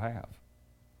for, you have.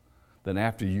 Then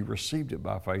after you received it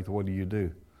by faith, what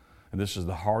do? And this is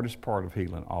the hardest part of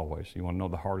healing always. You want to know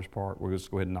the hardest part? We'll just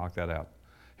go ahead and knock that out.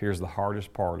 Here's the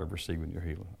hardest part of receiving your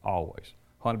healing, always,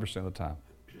 100% of the time.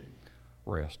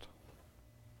 Rest.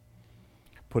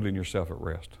 Putting yourself at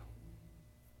rest.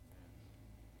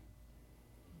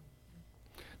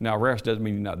 Now, rest doesn't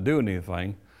mean you're not doing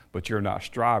anything, but you're not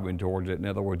striving towards it. In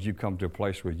other words, you come to a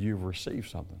place where you've received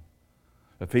something.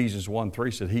 Ephesians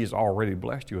 1:3 said He has already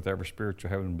blessed you with every spiritual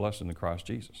heavenly blessing in Christ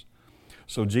Jesus.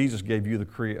 So Jesus gave you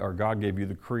God gave you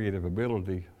the creative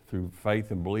ability through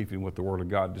faith and belief in what the Word of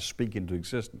God to speak into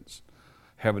existence.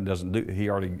 Heaven doesn't do. He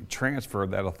already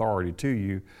transferred that authority to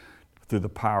you through the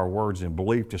power of words and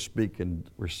belief to speak and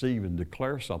receive and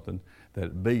declare something that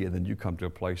it be, and then you come to a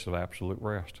place of absolute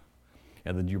rest.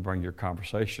 And then you bring your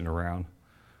conversation around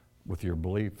with your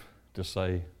belief to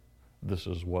say, this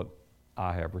is what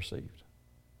I have received.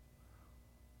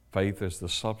 Faith is the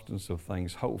substance of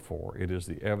things hoped for. It is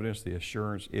the evidence, the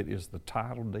assurance. It is the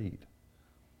title deed.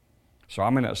 So I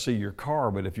may not see your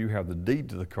car, but if you have the deed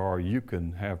to the car, you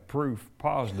can have proof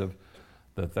positive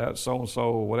that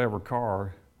so-and-so whatever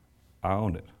car, I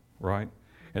own it, right?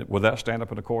 And would that stand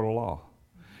up in a court of law?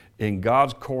 In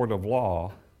God's court of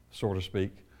law, so to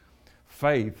speak,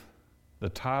 faith, the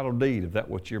title deed of that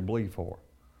what you believe for,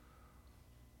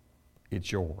 it's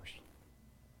yours.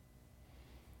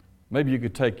 Maybe you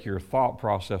could take your thought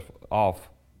process off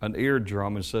an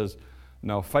eardrum and says,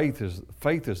 no, faith is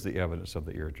the evidence of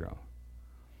the eardrum.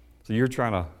 So you're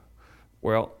trying to,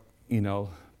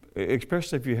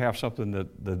 especially if you have something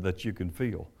that you can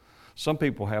feel. Some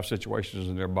people have situations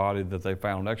in their body that they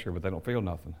found an X-ray, but they don't feel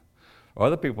nothing.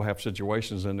 Other people have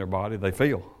situations in their body they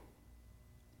feel.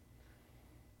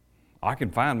 I can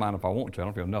find mine if I want to. I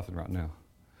don't feel nothing right now.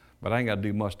 But I ain't got to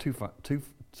do much to feel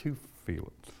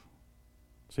it.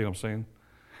 See what I'm saying?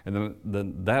 And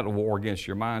then that war against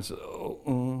your mind says,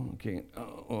 can't,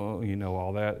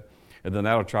 all that. And then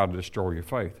that'll try to destroy your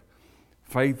faith.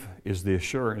 Faith is the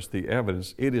assurance, the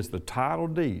evidence. It is the title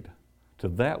deed to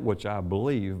that which I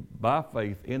believe by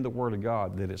faith in the Word of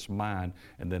God that it's mine,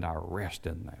 and then I rest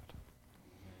in that.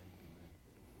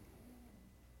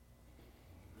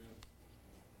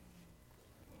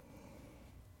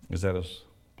 Is that as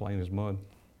plain as mud?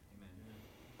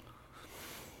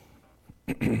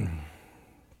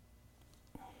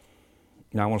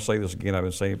 Now I want to say this again. I've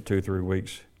been saying it for 2 or 3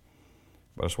 weeks.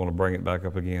 But I just want to bring it back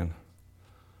up again.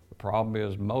 The problem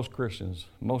is most Christians,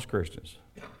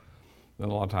 then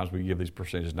a lot of times we give these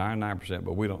percentages, 99%,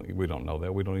 but we don't know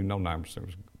that. We don't even know 9%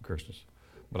 of Christians.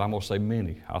 But I'm going to say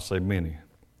many. I'll say many.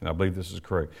 And I believe this is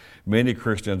correct. Many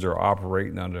Christians are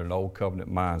operating under an old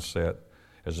covenant mindset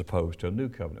as opposed to a new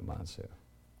covenant mindset.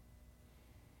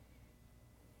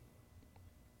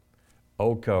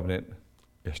 Old covenant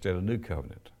instead of new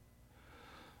covenant.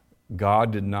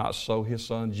 God did not sow his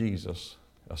son Jesus,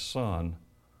 a son,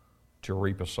 to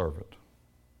reap a servant.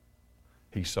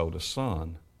 He sowed a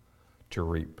son to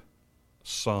reap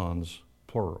sons,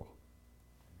 plural.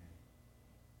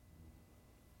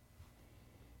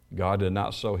 God did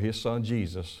not sow his son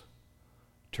Jesus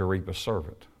to reap a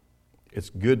servant. It's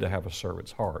good to have a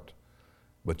servant's heart,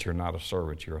 but you're not a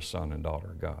servant, you're a son and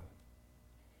daughter of God.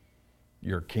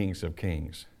 You're kings of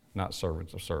kings, not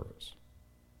servants of servants.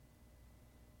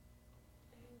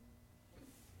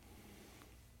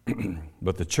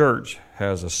 But the church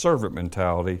has a servant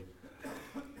mentality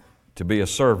to be a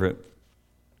servant,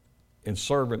 and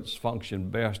servants function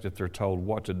best if they're told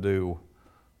what to do,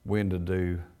 when to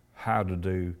do, how to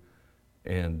do,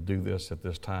 and do this at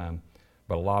this time.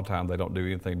 But a lot of times they don't do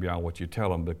anything beyond what you tell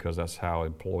them because that's how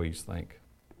employees think.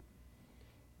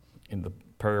 In the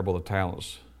parable of the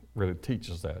talents really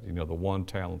teaches that. You know, the 1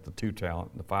 talent, the 2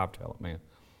 talent, and the 5 talent man.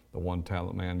 The 1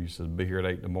 talent man, you said, be here at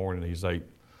 8 in the morning, he's 8.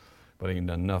 But he ain't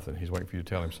done nothing. He's waiting for you to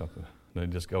tell him something. Then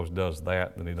he just goes, does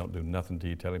that, and he don't do nothing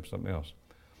till you tell him something else.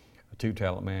 A 2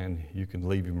 talent man, you can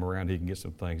leave him around, he can get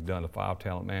some things done. A 5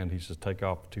 talent man, he says, take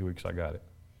off for 2 weeks, I got it.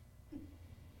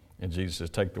 And Jesus says,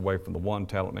 take it away from the 1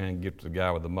 talent man, give it to the guy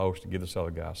with the most, and give this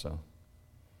other guy some.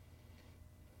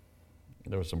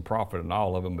 There was some profit in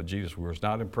all of them, but Jesus was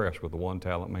not impressed with the 1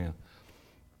 talent man.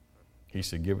 He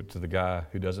said, give it to the guy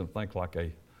who doesn't think like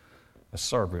a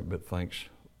servant, but thinks,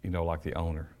 like the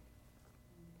owner.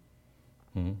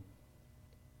 And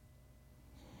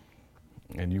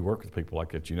you work with people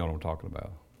like that, you know what I'm talking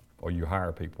about. Or you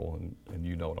hire people and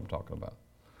you know what I'm talking about.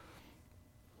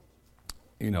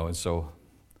 And so,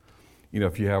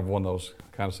 if you have one of those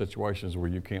kind of situations where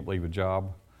you can't leave a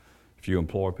job, if you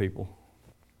employ people,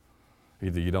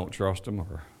 either you don't trust them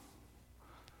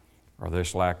or they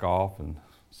slack off, and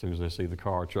as soon as they see the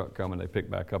car or truck coming, they pick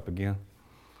back up again.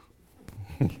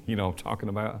 You know what I'm talking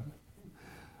about?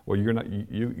 Well, you're not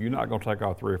going to take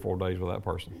off 3 or 4 days with that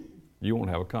person. You won't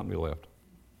have a company left,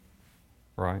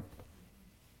 right?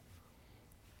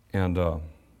 And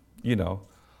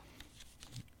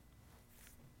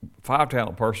 5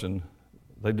 talent person,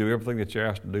 they do everything that you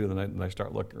ask to do, then they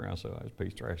start looking around and say, "There's a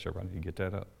piece of trash there. I need to get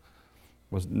that up."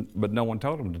 But no one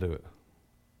told them to do it.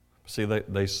 See,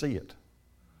 they see it.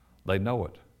 They know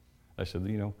it. They said,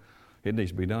 it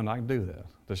needs to be done. I can do that.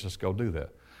 Let's just go do that.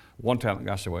 1 talent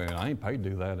guy said, well, I ain't paid to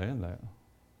do that and that.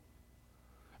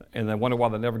 And they wonder why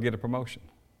they never get a promotion.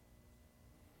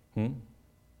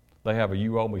 They have a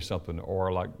you owe me something,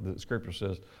 or like the scripture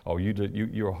says, oh,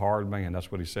 you're a hard man.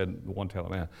 That's what he said, the 1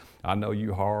 talent man. I know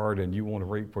you hard and you want to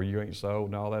reap where you ain't sowed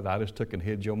and all that. I just took and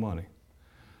hid your money.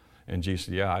 And Jesus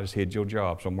said, yeah, I just hid your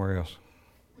job somewhere else.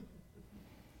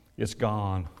 It's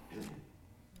gone.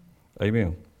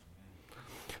 Amen.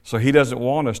 So he doesn't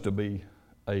want us to be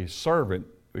a servant.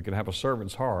 We can have a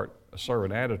servant's heart, a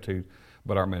servant attitude,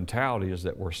 but our mentality is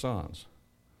that we're sons.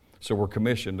 So we're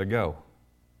commissioned to go.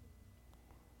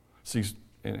 See,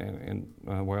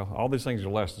 all these things are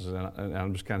lessons, and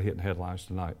I'm just kind of hitting headlines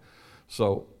tonight.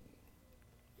 So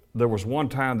there was one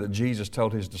time that Jesus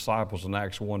told his disciples in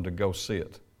Acts 1 to go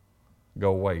sit,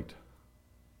 go wait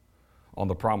on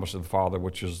the promise of the Father,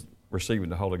 which is receiving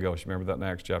the Holy Ghost. You remember that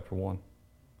in Acts chapter 1?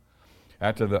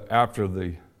 After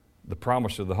the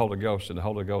promise of the Holy Ghost, and the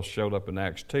Holy Ghost showed up in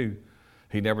Acts 2,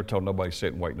 he never told nobody to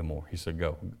sit and wait no more. He said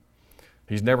go.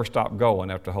 He's never stopped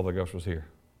going after the Holy Ghost was here.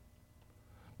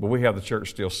 But we have the church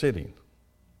still sitting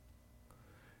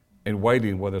and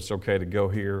waiting whether it's okay to go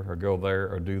here or go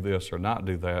there or do this or not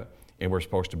do that, and we're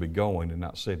supposed to be going and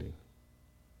not sitting.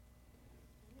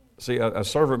 See, a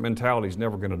servant mentality is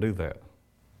never going to do that.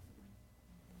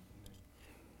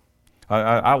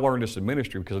 I learned this in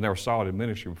ministry because I never saw it in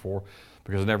ministry before,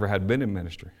 because I never had been in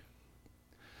ministry.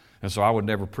 And so I would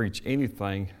never preach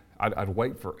anything. I'd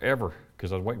wait forever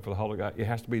because I was waiting for the Holy Ghost. It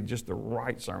has to be just the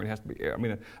right sermon. It has to be,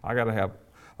 I got to have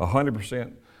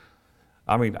 100%.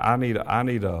 I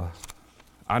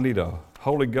need a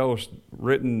Holy Ghost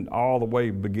written all the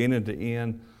way beginning to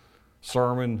end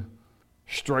sermon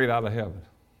straight out of heaven.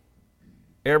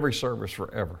 Every service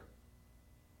forever.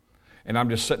 And I'm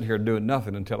just sitting here doing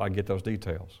nothing until I get those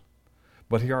details.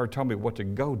 But he already told me what to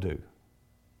go do.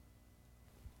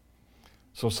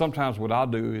 So sometimes what I'll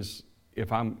do is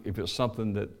if it's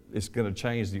something that is going to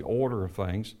change the order of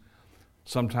things,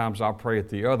 sometimes I'll pray it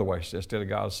the other way. So instead of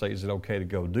God saying, is it okay to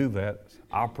go do that?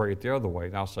 I'll pray it the other way.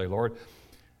 And I'll say, Lord,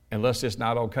 unless it's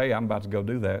not okay, I'm about to go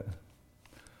do that.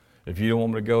 If you don't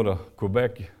want me to go to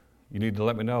Quebec, you need to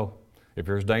let me know. If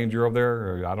there's danger over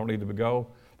there, or I don't need to go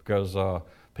because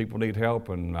people need help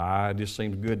and it just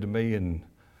seems good to me. And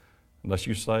unless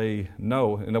you say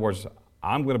no, in other words,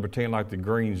 I'm going to pretend like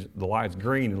the light's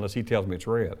green unless he tells me it's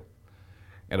red.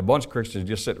 And a bunch of Christians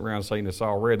just sitting around saying it's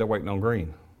all red, they're waiting on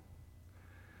green.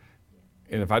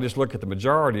 And if I just look at the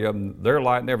majority of them, their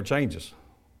light never changes.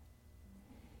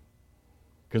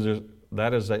 Because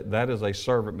that is a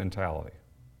servant mentality.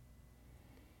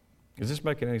 Is this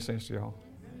making any sense to y'all?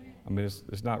 I mean,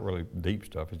 it's not really deep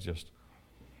stuff. It's just,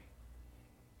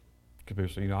 because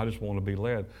people say, I just want to be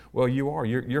led. Well, you are.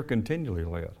 You're continually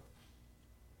led.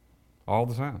 All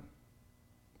the time.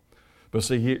 But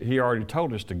see, he already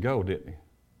told us to go, didn't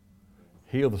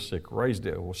he? Heal the sick, raise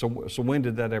the dead. So when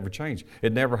did that ever change?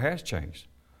 It never has changed.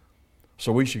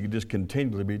 So we should just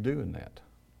continually be doing that,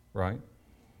 right?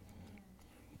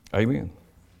 Amen.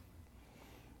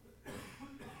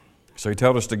 So he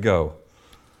told us to go,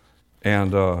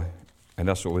 and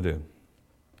that's what we do.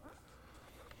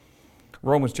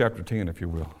 Romans chapter 10, if you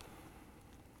will.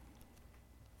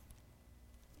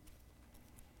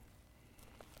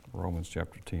 Romans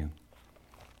chapter 10.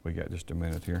 We got just a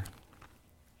minute here.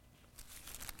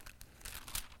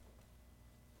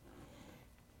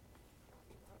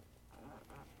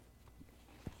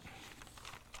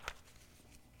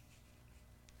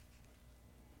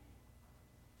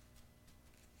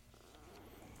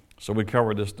 So we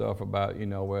covered this stuff about,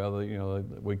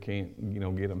 we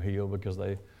can't, get them healed because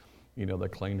they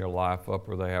clean their life up,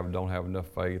 or they don't have enough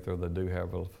faith, or they do have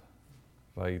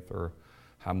faith, or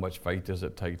how much faith does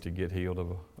it take to get healed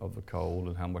of the cold,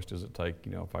 and how much does it take,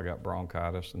 if I got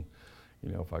bronchitis, and,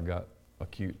 if I got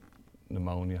acute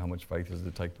pneumonia, how much faith does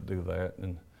it take to do that,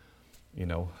 and,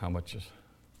 how much is,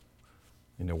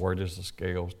 where does the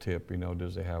scales tip,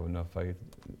 does it have enough faith?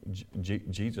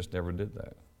 Jesus never did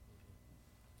that.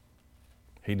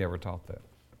 He never taught that.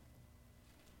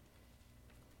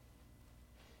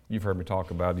 You've heard me talk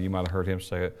about it. You might have heard him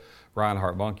say it.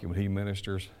 Reinhard Bonnke, when he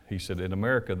ministers, he said,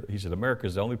 America is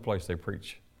the only place they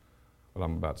preach what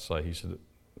I'm about to say. He said,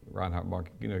 Reinhard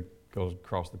Bonnke, goes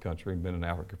across the country and been in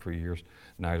Africa for years.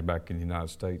 Now he's back in the United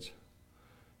States.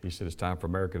 He said, it's time for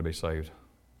America to be saved.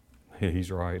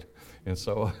 He's right. And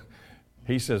so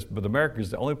he says, but America is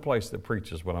the only place that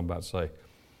preaches what I'm about to say.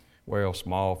 Well,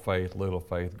 small faith, little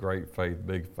faith, great faith,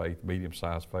 big faith,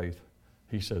 medium-sized faith.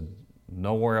 He said,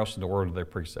 nowhere else in the world do they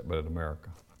preach that but in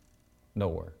America.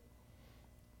 Nowhere.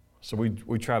 So we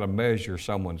try to measure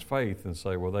someone's faith and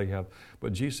say, well, they have,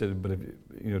 but Jesus said, but if,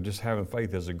 just having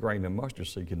faith as a grain of mustard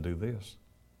seed can do this.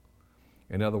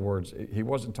 In other words, he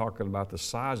wasn't talking about the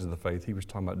size of the faith. He was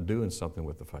talking about doing something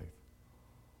with the faith.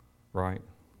 Right?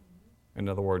 In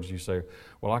other words, you say,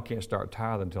 well, I can't start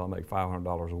tithing until I make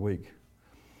 $500 a week,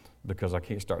 because I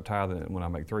can't start tithing when I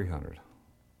make $300.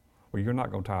 Well, you're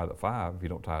not going to tithe at 5 if you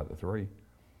don't tithe at 3,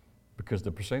 because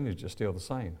the percentage is still the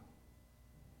same.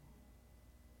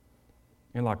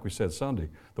 And like we said Sunday,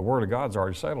 the Word of God's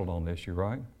already settled on this issue,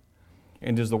 right?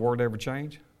 And does the Word ever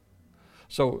change?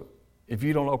 So if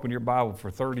you don't open your Bible for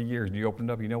 30 years and you open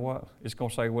it up, you know what? It's going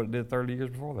to say what it did 30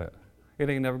 years before that. It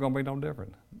ain't never going to be no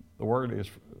different. The Word is,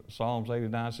 Psalms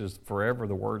 89 says, forever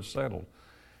the Word's settled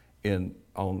in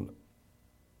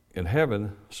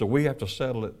heaven, so we have to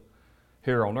settle it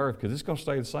here on earth, because it's going to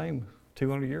stay the same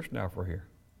 200 years from now if we're here.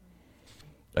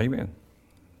 Amen.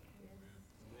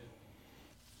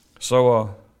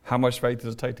 So how much faith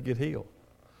does it take to get healed?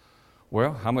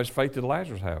 Well, how much faith did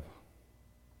Lazarus have?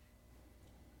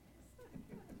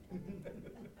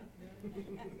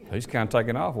 He's kind of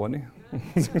taking off, wasn't he?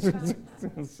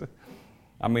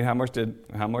 I mean, how much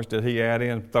did he add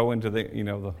in, throw into the,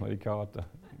 what do you call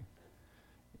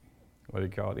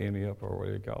it, Emmy up, or what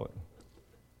do you call it?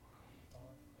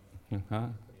 Huh?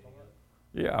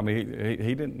 Yeah, I mean,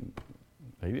 he didn't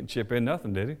chip in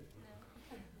nothing, did he?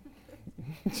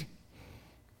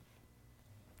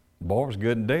 Boy was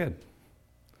good and dead.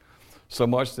 So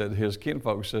much that his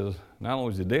kinfolk says, not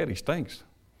only is he dead, he stinks.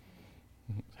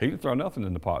 He didn't throw nothing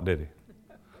in the pot, did he?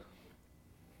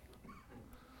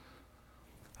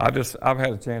 I've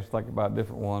had a chance to think about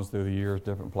different ones through the years,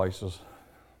 different places.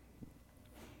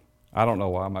 I don't know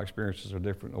why my experiences are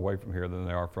different away from here than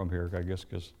they are from here. I guess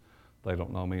because they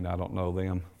don't know me and I don't know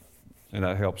them. And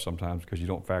that helps sometimes because you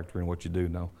don't factor in what you do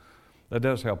know. That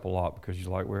does help a lot because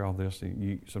you're like, well, this,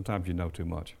 sometimes you know too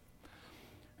much.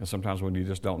 And sometimes when you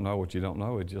just don't know what you don't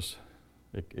know,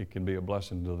 it can be a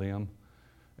blessing to them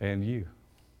and you.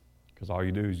 Because all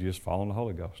you do is you just follow the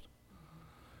Holy Ghost.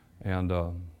 And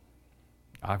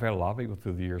I've had a lot of people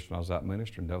through the years when I was out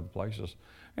ministering to other places,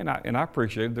 and I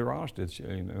appreciated their honesty.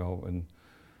 And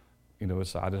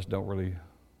I just don't really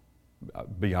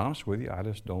be honest with you. I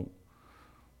just don't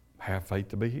have faith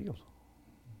to be healed.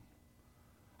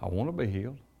 I want to be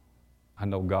healed. I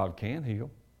know God can heal,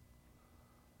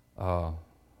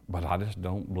 but I just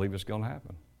don't believe it's going to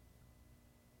happen.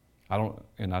 I don't.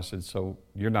 And I said, so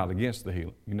you're not against the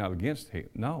healing? You're not against the healing?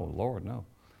 No, Lord, no.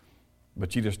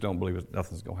 But you just don't believe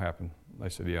nothing's going to happen. They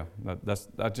said, yeah, that's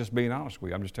just being honest with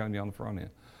you. I'm just telling you on the front end.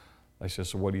 They said,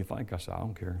 so what do you think? I said, I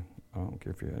don't care. I don't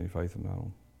care if you have any faith in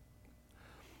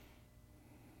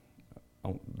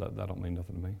that. That don't mean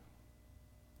nothing to me.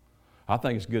 I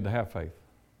think it's good to have faith.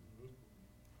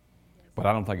 But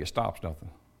I don't think it stops nothing.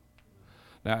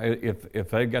 Now, if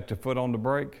they got their foot on the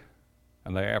brake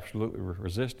and they absolutely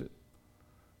resist it,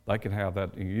 they can have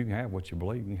that. You can have what you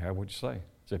believe. You can have what you say.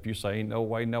 So if you say, ain't no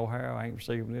way, no how, I ain't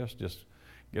receiving this, just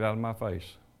get out of my face.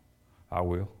 I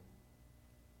will.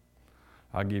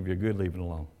 I'll give you a good leaving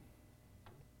alone.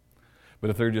 But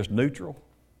if they're just neutral,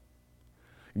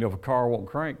 if a car won't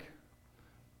crank,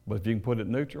 but if you can put it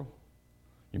neutral,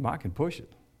 you might can push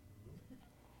it.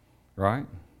 Right?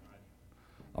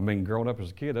 I mean, growing up as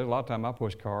a kid, there's a lot of time I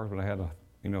pushed cars when I had a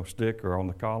stick or on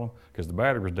the column because the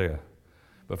battery was dead.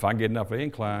 But if I can get enough of the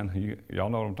incline, y'all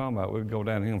know what I'm talking about. We'd go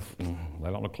down here and lay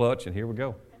on the clutch, and here we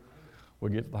go.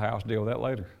 We'll get to the house, deal with that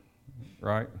later,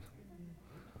 right?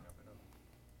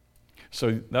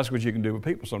 So that's what you can do with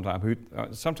people sometimes.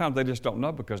 Sometimes they just don't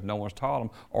know because no one's taught them,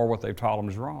 or what they've taught them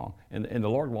is wrong. And the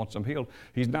Lord wants them healed.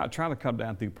 He's not trying to come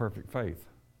down through perfect faith.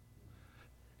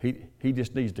 He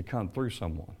just needs to come through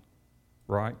someone,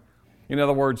 right? In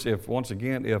other words, if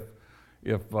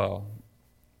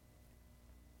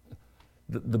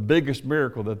the biggest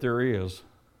miracle that there is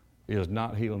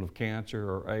not healing of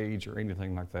cancer or AIDS or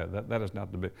anything like that. That is not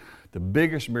the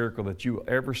biggest miracle that you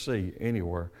ever see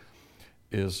anywhere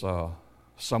is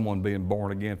someone being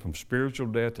born again from spiritual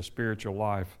death to spiritual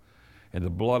life, and the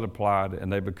blood applied,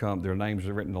 and their names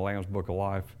are written in the Lamb's Book of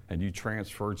Life, and you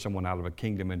transferred someone out of a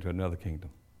kingdom into another kingdom.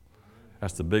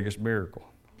 That's the biggest miracle,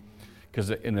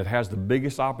 and it has the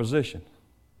biggest opposition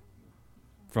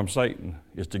from Satan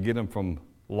is to get them from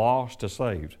lost to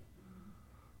saved,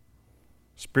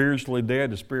 spiritually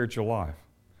dead to spiritual life.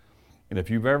 And if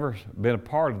you've ever been a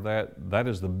part of that, that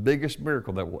is the biggest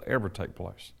miracle that will ever take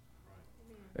place.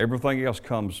 Everything else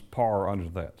comes par under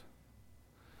that.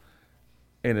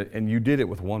 And you did it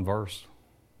with one verse.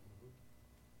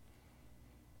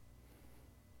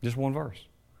 Just one verse.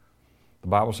 The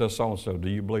Bible says so-and-so. Do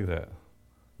you believe that?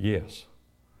 Yes.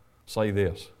 Say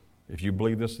this. If you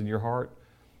believe this in your heart,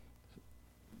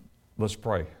 let's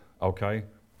pray. Okay?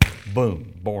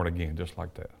 Boom. Born again, just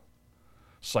like that.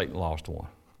 Satan lost one.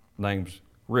 Names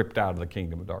ripped out of the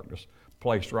kingdom of darkness.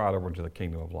 Placed right over into the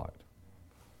kingdom of light.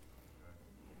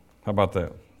 How about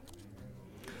that?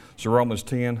 So Romans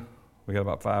 10, we got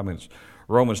about 5 minutes.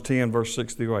 Romans 10, verse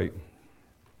 6 through 8.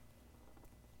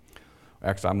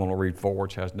 Actually, I'm going to read 4,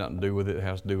 which has nothing to do with it. It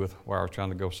has to do with where I was trying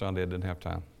to go Sunday. I didn't have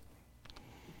time.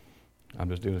 I'm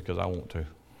just doing it because I want to.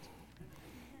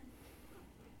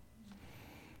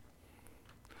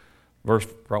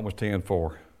 Romans 10,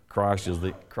 4. Christ is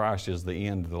the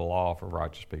end of the law for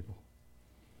righteous people.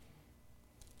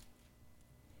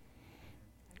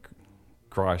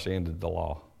 Christ ended the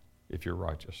law if you're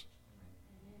righteous.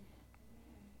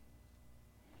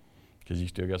 Because you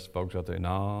still got some folks out there,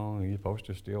 no, you're supposed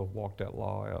to still walk that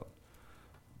law out.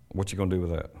 What you going to do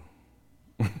with that?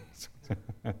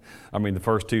 I mean, the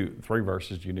first 3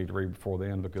 verses you need to read before the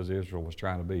end, because Israel was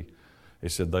trying to be, it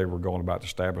said they were going about to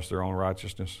establish their own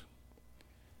righteousness.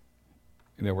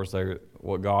 In other words,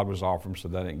 what God was offering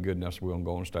said that ain't good enough, so we're going to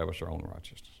go and establish our own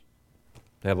righteousness.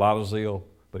 They had a lot of zeal,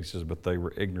 but he says, but they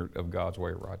were ignorant of God's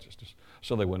way of righteousness.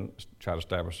 So they wouldn't try to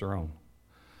establish their own.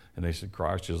 And they said,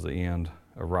 Christ is the end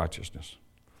of righteousness.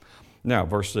 Now,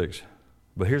 verse 6.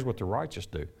 But here's what the righteous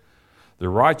do. The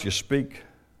righteous speak,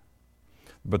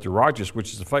 but the righteous,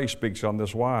 which is the faith, speaks on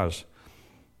this wise.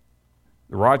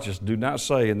 The righteous do not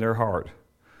say in their heart,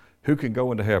 who can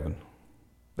go into heaven?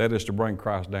 That is to bring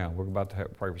Christ down. We're about to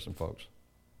pray for some folks.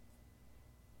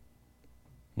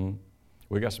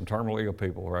 We got some terminally ill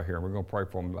people right here, and we're going to pray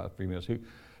for them in about a few minutes.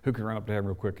 Who can run up to heaven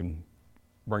real quick and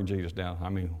bring Jesus down? I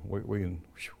mean,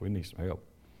 we need some help.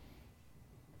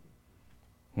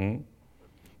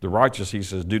 The righteous, he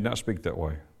says, do not speak that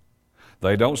way.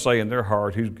 They don't say in their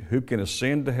heart, who can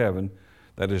ascend to heaven?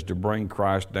 That is to bring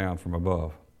Christ down from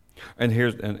above. And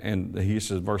he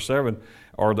says, verse 7,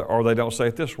 or they don't say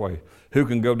it this way, who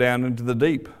can go down into the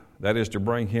deep? That is to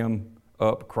bring him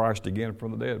up, Christ, again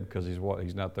from the dead, because he's what?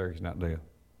 He's not there. He's not dead.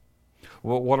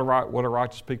 Well, what do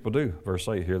righteous people do? Verse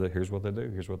 8, here's what they do.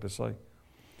 Here's what they say.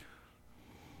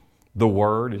 The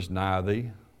word is nigh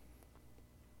thee.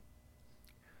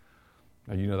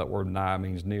 Now, you know that word nigh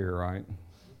means near, right?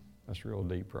 That's real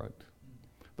deep, right?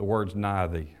 The word's nigh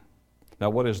thee. Now,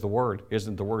 what is the word?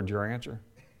 Isn't the word your answer?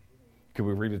 Could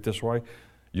we read it this way?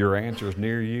 Your answer is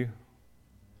near you.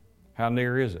 How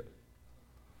near is it?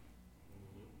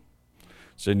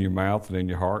 It's in your mouth and in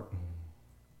your heart.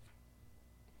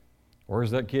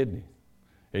 Where's that kidney?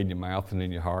 In your mouth and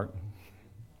in your heart.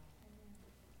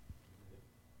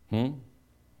 See,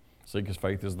 because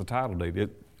faith is the title deed.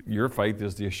 Your faith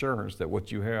is the assurance that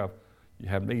what you have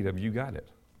need of, you got it.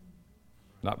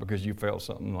 Not because you felt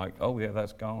something like, oh yeah,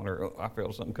 that's gone, or oh, I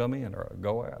felt something come in, or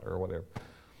go out, or whatever.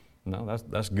 No,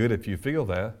 that's good if you feel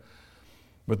that,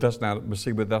 but that's not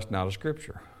a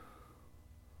scripture.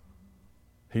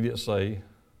 He didn't say,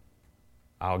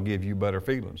 I'll give you better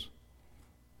feelings.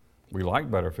 We like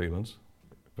better feelings,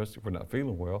 especially if we're not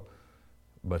feeling well,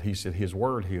 but he said his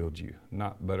word healed you,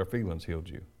 not better feelings healed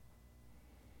you.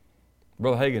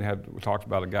 Brother Hagin talked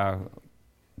about a guy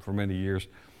for many years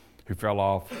who fell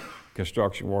off,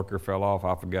 construction worker fell off,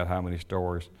 I forgot how many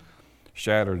stories,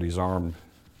 shattered his arm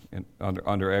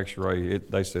under x-ray.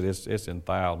 They said it's in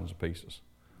thousands of pieces.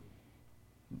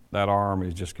 That arm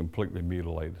is just completely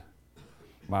mutilated.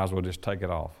 Might as well just take it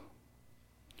off.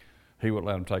 He wouldn't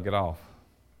let him take it off.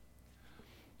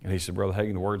 And he said, Brother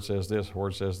Hagin, the word says this,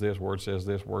 word says this, word says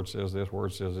this, word says this,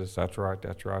 word says this. That's right,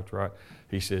 that's right, that's right.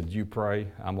 He said, you pray,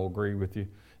 I'm going to agree with you,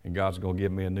 and God's going to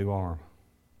give me a new arm.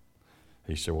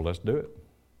 He said, well, let's do it.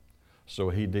 So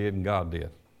he did, and God did.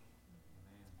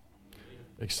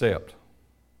 Except,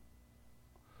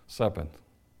 something.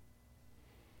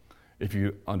 If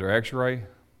you, under x-ray,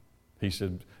 he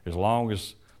said, as long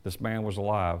as this man was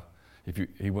alive,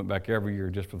 he went back every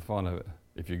year just for the fun of it.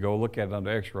 If you go look at it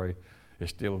under x-ray, it's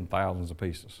still in thousands of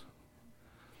pieces.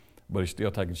 But he's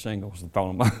still taking shingles and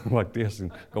throwing them like this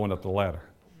and going up the ladder.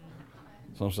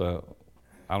 So I'm saying,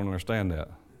 I don't understand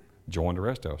that. Join the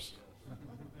rest of us.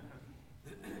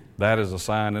 That is a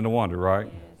sign and a wonder,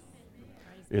 right?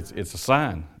 It's a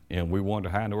sign, and we wonder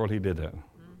how in the world he did that.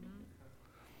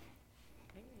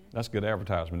 That's good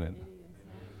advertisement, isn't it?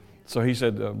 So he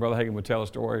said, Brother Hagin would tell a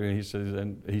story, and he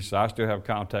said, I still have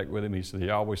contact with him. He said,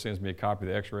 he always sends me a copy of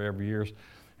the x-ray every year.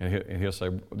 And he'll say,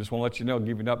 just want to let you know,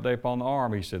 give you an update upon the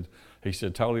arm. He said,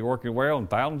 totally working well in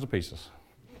thousands of pieces.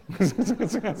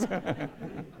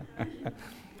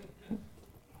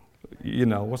 You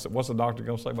know, what's the doctor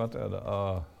going to say about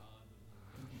that?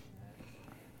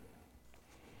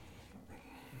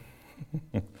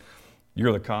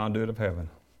 You're the conduit of heaven.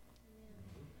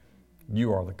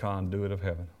 You are the conduit of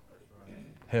heaven.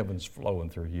 Heaven's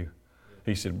flowing through you.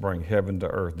 He said, bring heaven to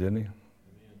earth, didn't he?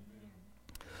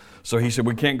 So he said,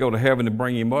 we can't go to heaven to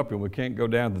bring him up, and we can't go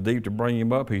down the deep to bring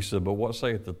him up. He said, but what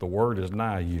saith that the word is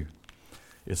nigh you?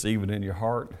 It's even in your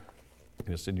heart, and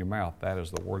it's in your mouth. That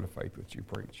is the word of faith that you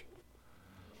preach.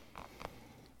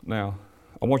 Now,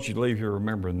 I want you to leave here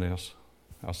remembering this.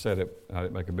 I said it, I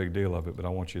didn't make a big deal of it, but I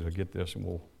want you to get this, and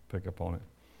we'll pick up on it.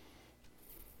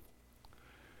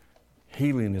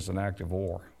 Healing is an act of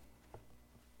war.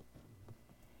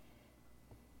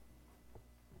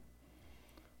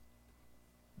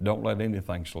 Don't let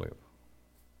anything slip.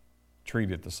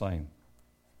 Treat it the same.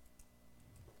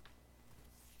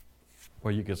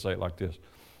 Well, you could say it like this.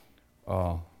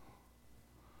 We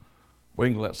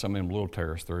can let some of them little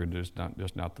tears through, just not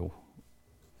the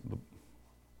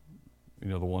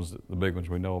the ones the big ones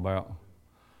we know about.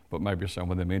 But maybe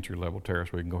some of them entry level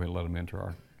tears, we can go ahead and let them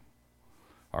enter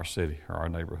our city or our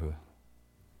neighborhood.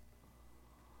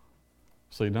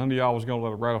 See, none of y'all was going to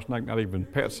let a rattlesnake, not even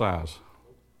pet size.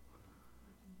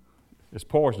 It's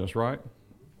poisonous, right?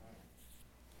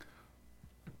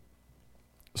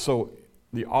 So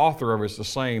the author of it's the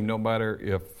same no matter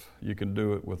if you can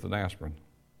do it with an aspirin.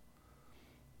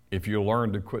 If you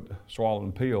learn to quit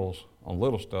swallowing pills on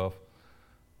little stuff,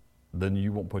 then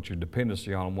you won't put your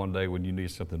dependency on them one day when you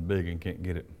need something big and can't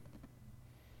get it.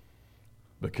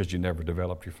 Because you never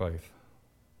developed your faith.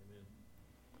 Amen.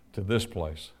 To this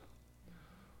place.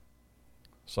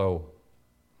 So,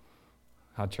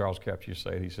 how Charles Capps used to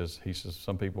say it, he says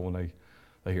some people when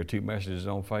they hear two messages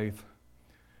on faith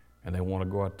and they want to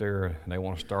go out there and they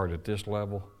want to start at this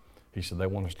level, he said they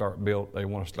want to build a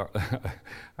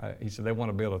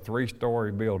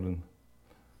 3-story building.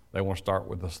 They want to start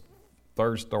with the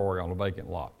 3rd story on a vacant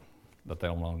lot that they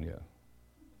don't own yet.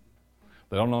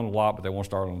 They don't own the lot, but they want to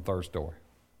start on the 3rd story.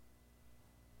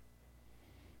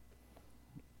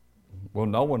 Well,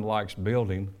 no one likes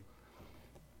building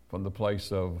from the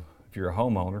place of, if you're a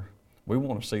homeowner, we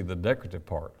want to see the decorative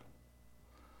part.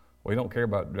 We don't care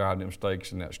about driving them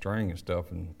stakes and that string and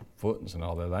stuff and footings and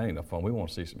all that. That ain't no fun. We want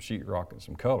to see some sheetrock and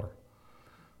some color.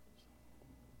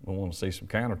 We want to see some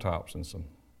countertops and some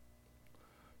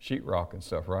sheetrock and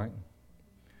stuff, right?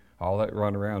 All that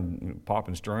running around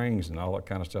popping strings and all that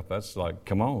kind of stuff, that's like,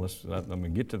 come on,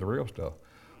 get to the real stuff.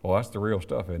 Well, that's the real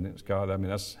stuff, isn't it? Scott,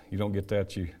 you don't get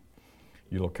that, you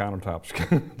little countertops.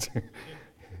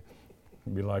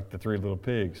 It'd be like the three little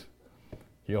pigs.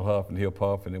 He'll huff and he'll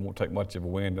puff, and it won't take much of a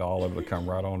wind, all of it will come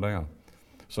right on down.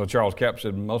 So Charles Capps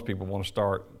said most people want to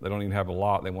start, they don't even have a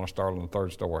lot, they want to start on the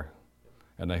third story.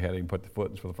 And they hadn't even put the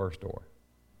footings for the first story.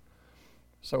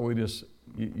 So we just,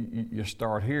 you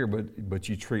start here, but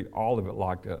you treat all of it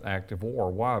like an active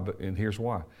war. Why? And here's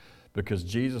why. Because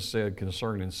Jesus said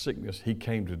concerning sickness, he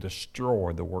came to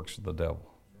destroy the works of the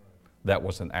devil. That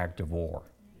was an active war.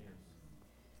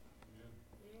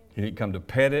 He didn't come to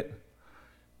pet it,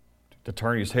 to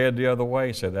turn his head the other way.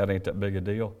 He said, that ain't that big a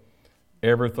deal.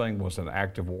 Everything was an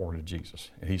active war to Jesus.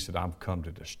 And he said, I've come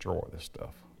to destroy this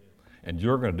stuff. And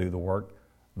you're going to do the work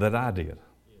that I did.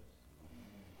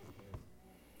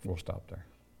 We'll stop there.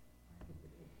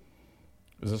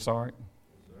 Is this all right?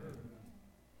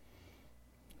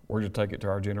 Where'd you take it to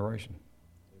our generation?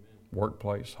 Amen.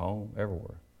 Workplace, home,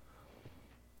 everywhere.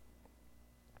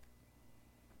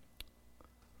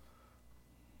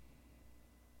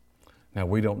 Now,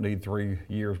 we don't need 3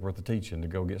 years worth of teaching to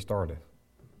go get started.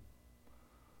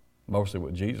 Mostly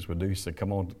what Jesus would do, he said,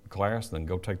 come on to class, then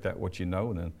go take that what you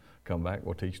know, and then come back,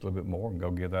 we'll teach a little bit more, and go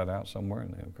give that out somewhere,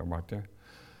 and then come right there.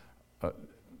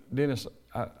 Dennis,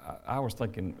 I was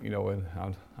thinking,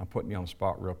 and I'm putting you on the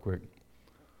spot real quick.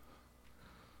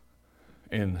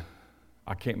 And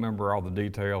I can't remember all the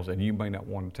details, and you may not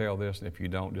want to tell this, and if you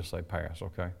don't, just say pass,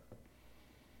 okay?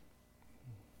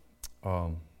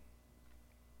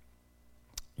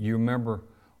 You remember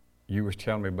you was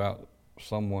telling me about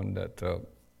someone that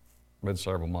been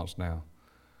several months now,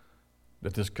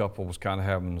 that this couple was kind of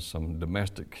having some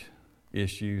domestic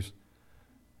issues,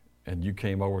 and you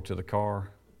came over to the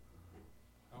car,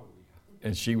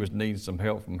 and she was needing some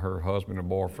help from her husband or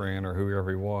boyfriend or whoever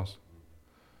he was,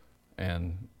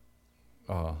 and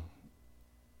how'd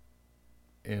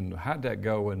that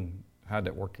go and how'd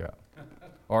that work out?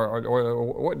 or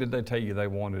what did they tell you they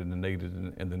wanted and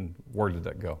needed, and then where did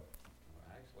that go?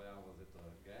 Actually, I was at the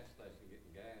gas station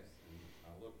getting gas, and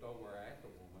I looked over at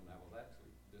the woman that was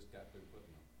actually just got through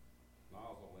putting a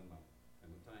nozzle in the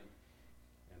tank,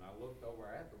 and I looked over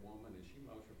at the woman, and she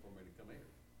motioned for me to come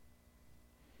here.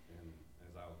 And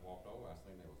as I walked over, I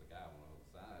seen there was a guy on the other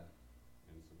side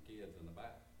and some kids in the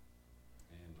back.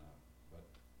 And but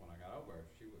when I got over there,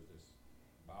 she was just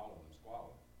bawling and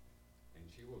squalling, and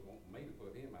she was wanting me to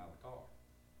put him out of the car.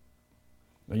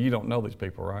 Now, you don't know these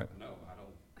people, right? No, I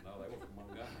don't. No, they were from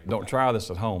Montgomery. Don't try this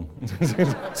at home.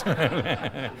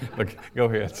 Look,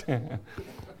 go ahead.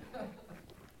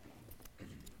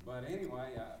 But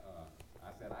anyway,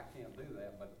 I said, I can't do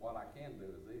that, but what I can do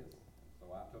is this.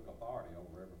 So I took authority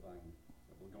over everything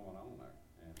that was going on there.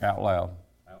 And Out loud.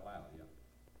 Out loud, yeah.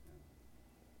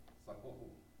 So,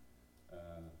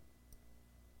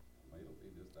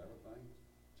 immediately just everything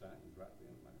changed right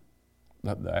then and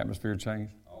there. The atmosphere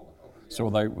changed? Oh, yeah. So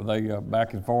were they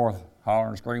back and forth, hollering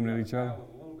and screaming at each other? I was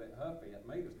a little bit huffy at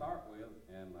me to start with,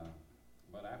 and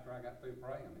but after I got through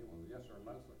praying, it was yes sir,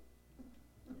 no sir.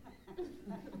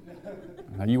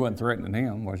 Now, you wasn't threatening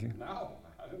him, was you? No,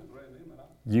 I didn't threaten him at all.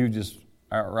 You just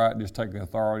outright just taking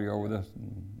authority over this,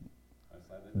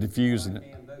 diffusing it. I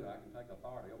can take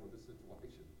authority over this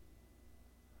situation.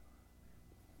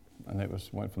 And it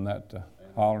went from that to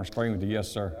hollering and screaming to yes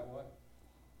sir. That way.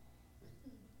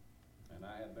 And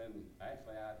I had been,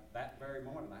 actually, that very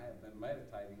morning, I had been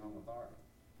meditating on authority.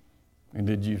 And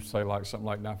did you say something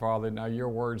like, now Father, now your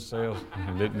word says,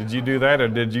 did you do that, or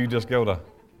did you just go to?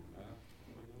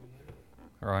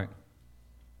 All right.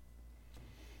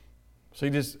 See,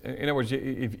 just in other words,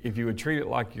 if you would treat it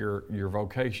like your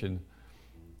vocation,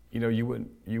 you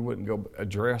wouldn't go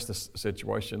address the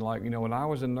situation like, when I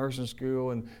was in nursing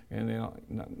school and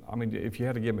if you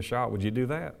had to give them a shot, would you do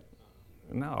that?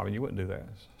 No, you wouldn't do that.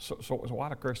 So why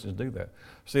do Christians do that?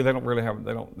 See, they don't really have,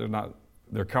 they're not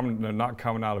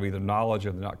coming out of either knowledge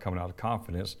or they're not coming out of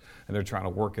confidence, and they're trying to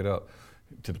work it up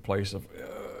to the place of,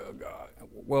 God.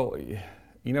 Well,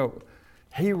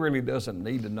 he really doesn't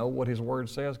need to know what his word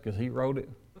says because he wrote it.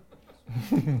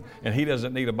 And he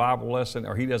doesn't need a Bible lesson,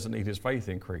 or he doesn't need his faith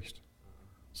increased.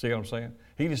 See what I'm saying?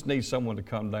 He just needs someone to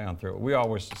come down through it. We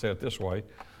always say it this way: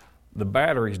 the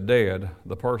battery's dead,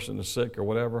 the person is sick or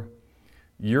whatever,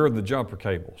 you're the jumper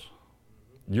cables.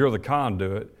 You're the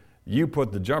conduit, You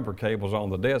put the jumper cables on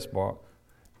the dead spot,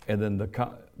 and then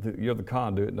you're the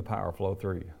conduit and the power flow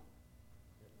through you.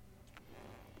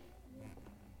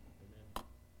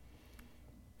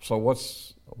 So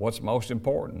what's most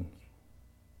important?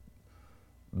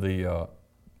 The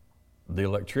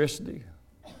electricity?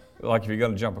 Like if you're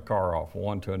going to jump a car off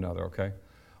one to another, okay?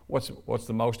 What's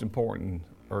the most important,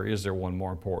 or is there one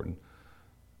more important?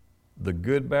 The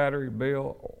good battery,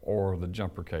 Bill, or the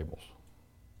jumper cables?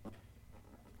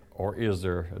 Or is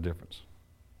there a difference?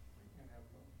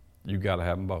 You got to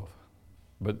have them both.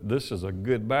 But this is a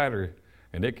good battery,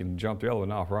 and it can jump the other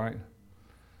one off, right?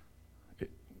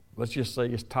 Let's just say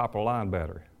it's top of the line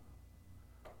battery,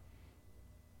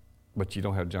 but you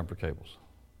don't have jumper cables.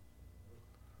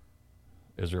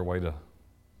 Is there a way to,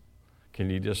 can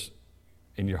you just,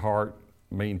 in your heart,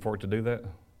 mean for it to do that?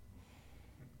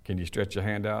 Can you stretch your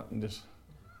hand out and just,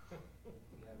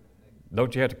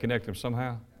 don't you have to connect them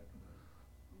somehow?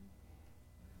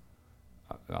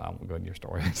 I won't go into your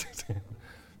story.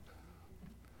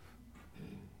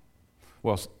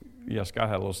 Well, yeah, Scott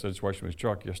had a little situation with his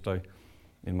truck yesterday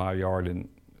in my yard, and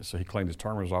so he cleaned his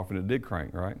terminals off, and it did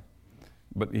crank, right?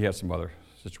 But he had some other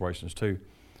situations too.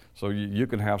 So you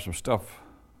can have some stuff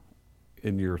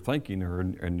in your thinking or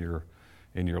in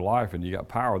your life, and you got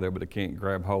power there, but it can't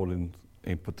grab hold and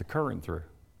put the current through.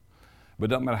 But it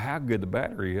doesn't matter how good the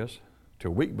battery is, to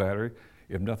a weak battery,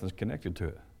 if nothing's connected to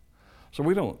it. So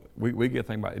we get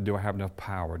thinking about, do I have enough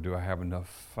power? Do I have enough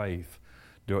faith?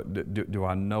 Do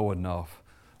I know enough?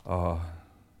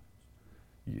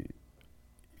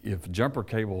 If jumper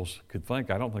cables could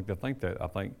think, I don't think they think that. I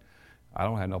think, I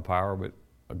don't have no power, but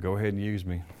go ahead and use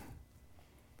me.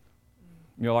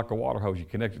 You know, like a water hose, you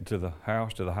connect it to the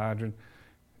house, to the hydrant,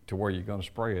 to where you're going to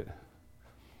spray it.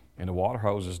 And the water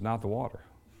hose is not the water.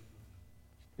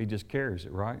 He just carries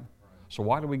it, right? So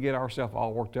why do we get ourselves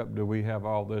all worked up? Do we have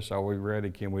all this? Are we ready?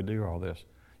 Can we do all this?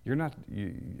 You're not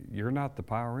the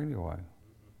power anyway.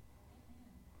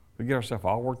 We get ourselves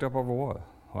all worked up over what?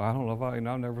 Well, I don't know if I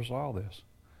never saw this.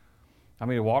 I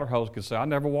mean, a water hose could say, I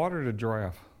never watered a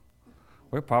giraffe.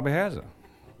 Well, it probably hasn't.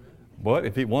 But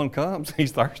if one comes,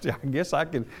 he's thirsty, I guess I'll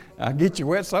get you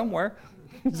wet somewhere.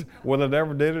 Whether they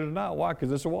ever did it or not. Why?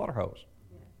 Because it's a water hose.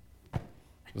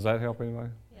 Does that help anybody?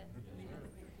 Yes.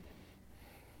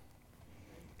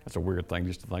 That's a weird thing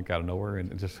just to think out of nowhere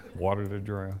and just water the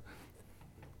giraffe.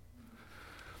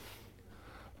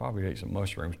 Probably ate some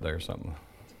mushrooms today or something.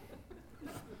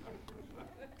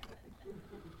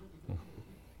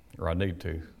 Or I need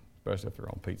to, especially if they're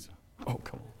on pizza. Oh,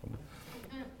 come on.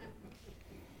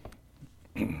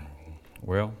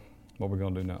 Well, what are we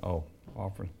going to do now? Oh,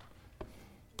 offering.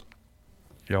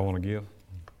 Y'all want to give?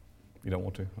 You don't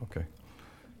want to? Okay.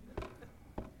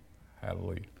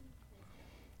 Hallelujah.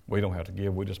 We don't have to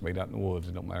give. We just meet out in the woods.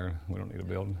 It don't matter. We don't need a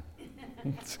building.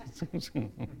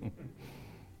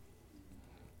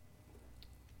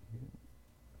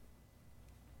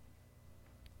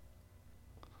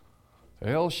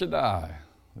 El Shaddai,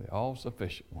 the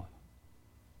all-sufficient one.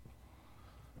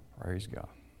 Praise God.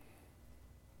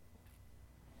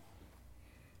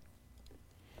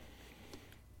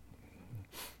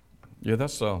 Yeah,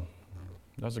 that's a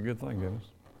good thing, Dennis.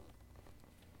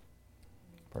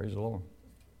 Praise the Lord.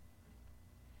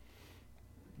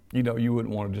 You know, you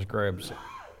wouldn't want to just grab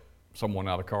someone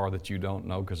out of a car that you don't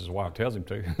know because his wife tells him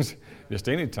to. Just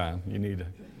any time you need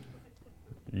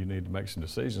to make some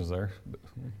decisions there.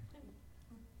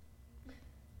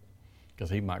 Because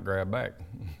he might grab back.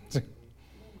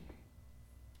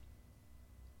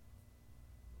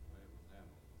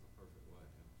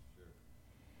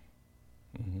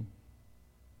 Mm-hmm.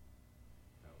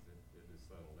 It just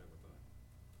settled everything.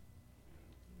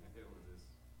 And it was just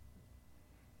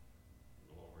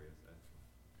glorious, actually.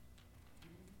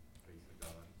 Peace of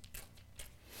God.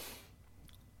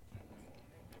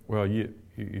 Well,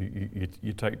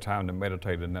 you take time to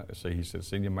meditate and see. He says,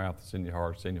 "It's in your mouth, it's in your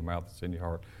heart. It's in your mouth, it's in your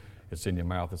heart. It's in your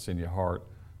mouth, it's in your heart."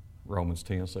 Romans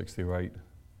 10:6-8.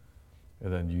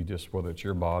 And then you just, whether it's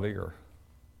your body or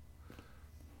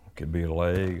it could be a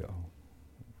leg, or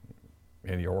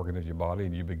any organ of your body,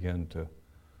 and you begin to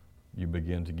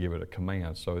give it a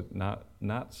command. So not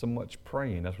so much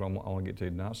praying. That's what I want to get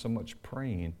to. Not so much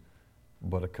praying,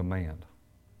 but a command.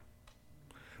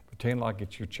 Pretend like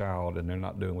it's your child and they're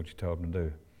not doing what you told them to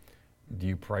do. Do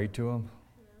you pray to them?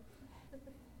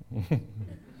 No.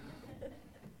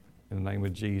 In the name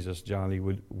of Jesus, Johnny,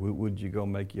 would you go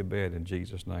make your bed in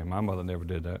Jesus' name? My mother never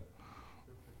did that.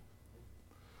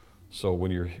 So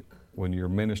when you're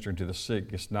ministering to the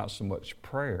sick, it's not so much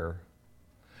prayer.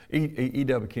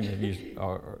 E.W.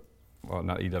 Kenyon well,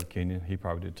 not E.W. Kenyon, he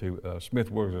probably did too.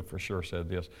 Smith Wigglesworth for sure said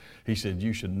this. He said,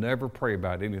 you should never pray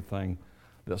about anything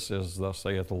that says, thus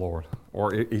saith the Lord.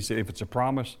 Or he said, if it's a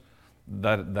promise,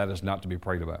 that is not to be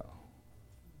prayed about.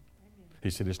 He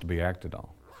said, it's to be acted on.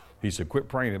 He said, quit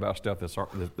praying about stuff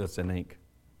that's in ink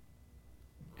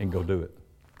and go do it.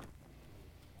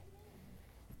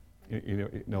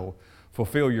 You know,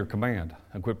 fulfill your command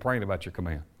and quit praying about your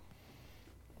command.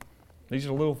 These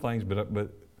are little things, but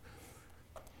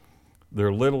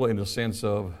they're little in the sense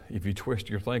of if you twist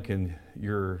your thinking,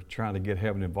 you're trying to get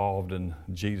heaven involved, and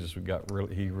Jesus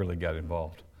he really got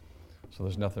involved. So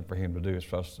there's nothing for him to do. It's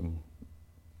for us.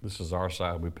 This is our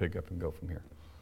side. We pick up and go from here.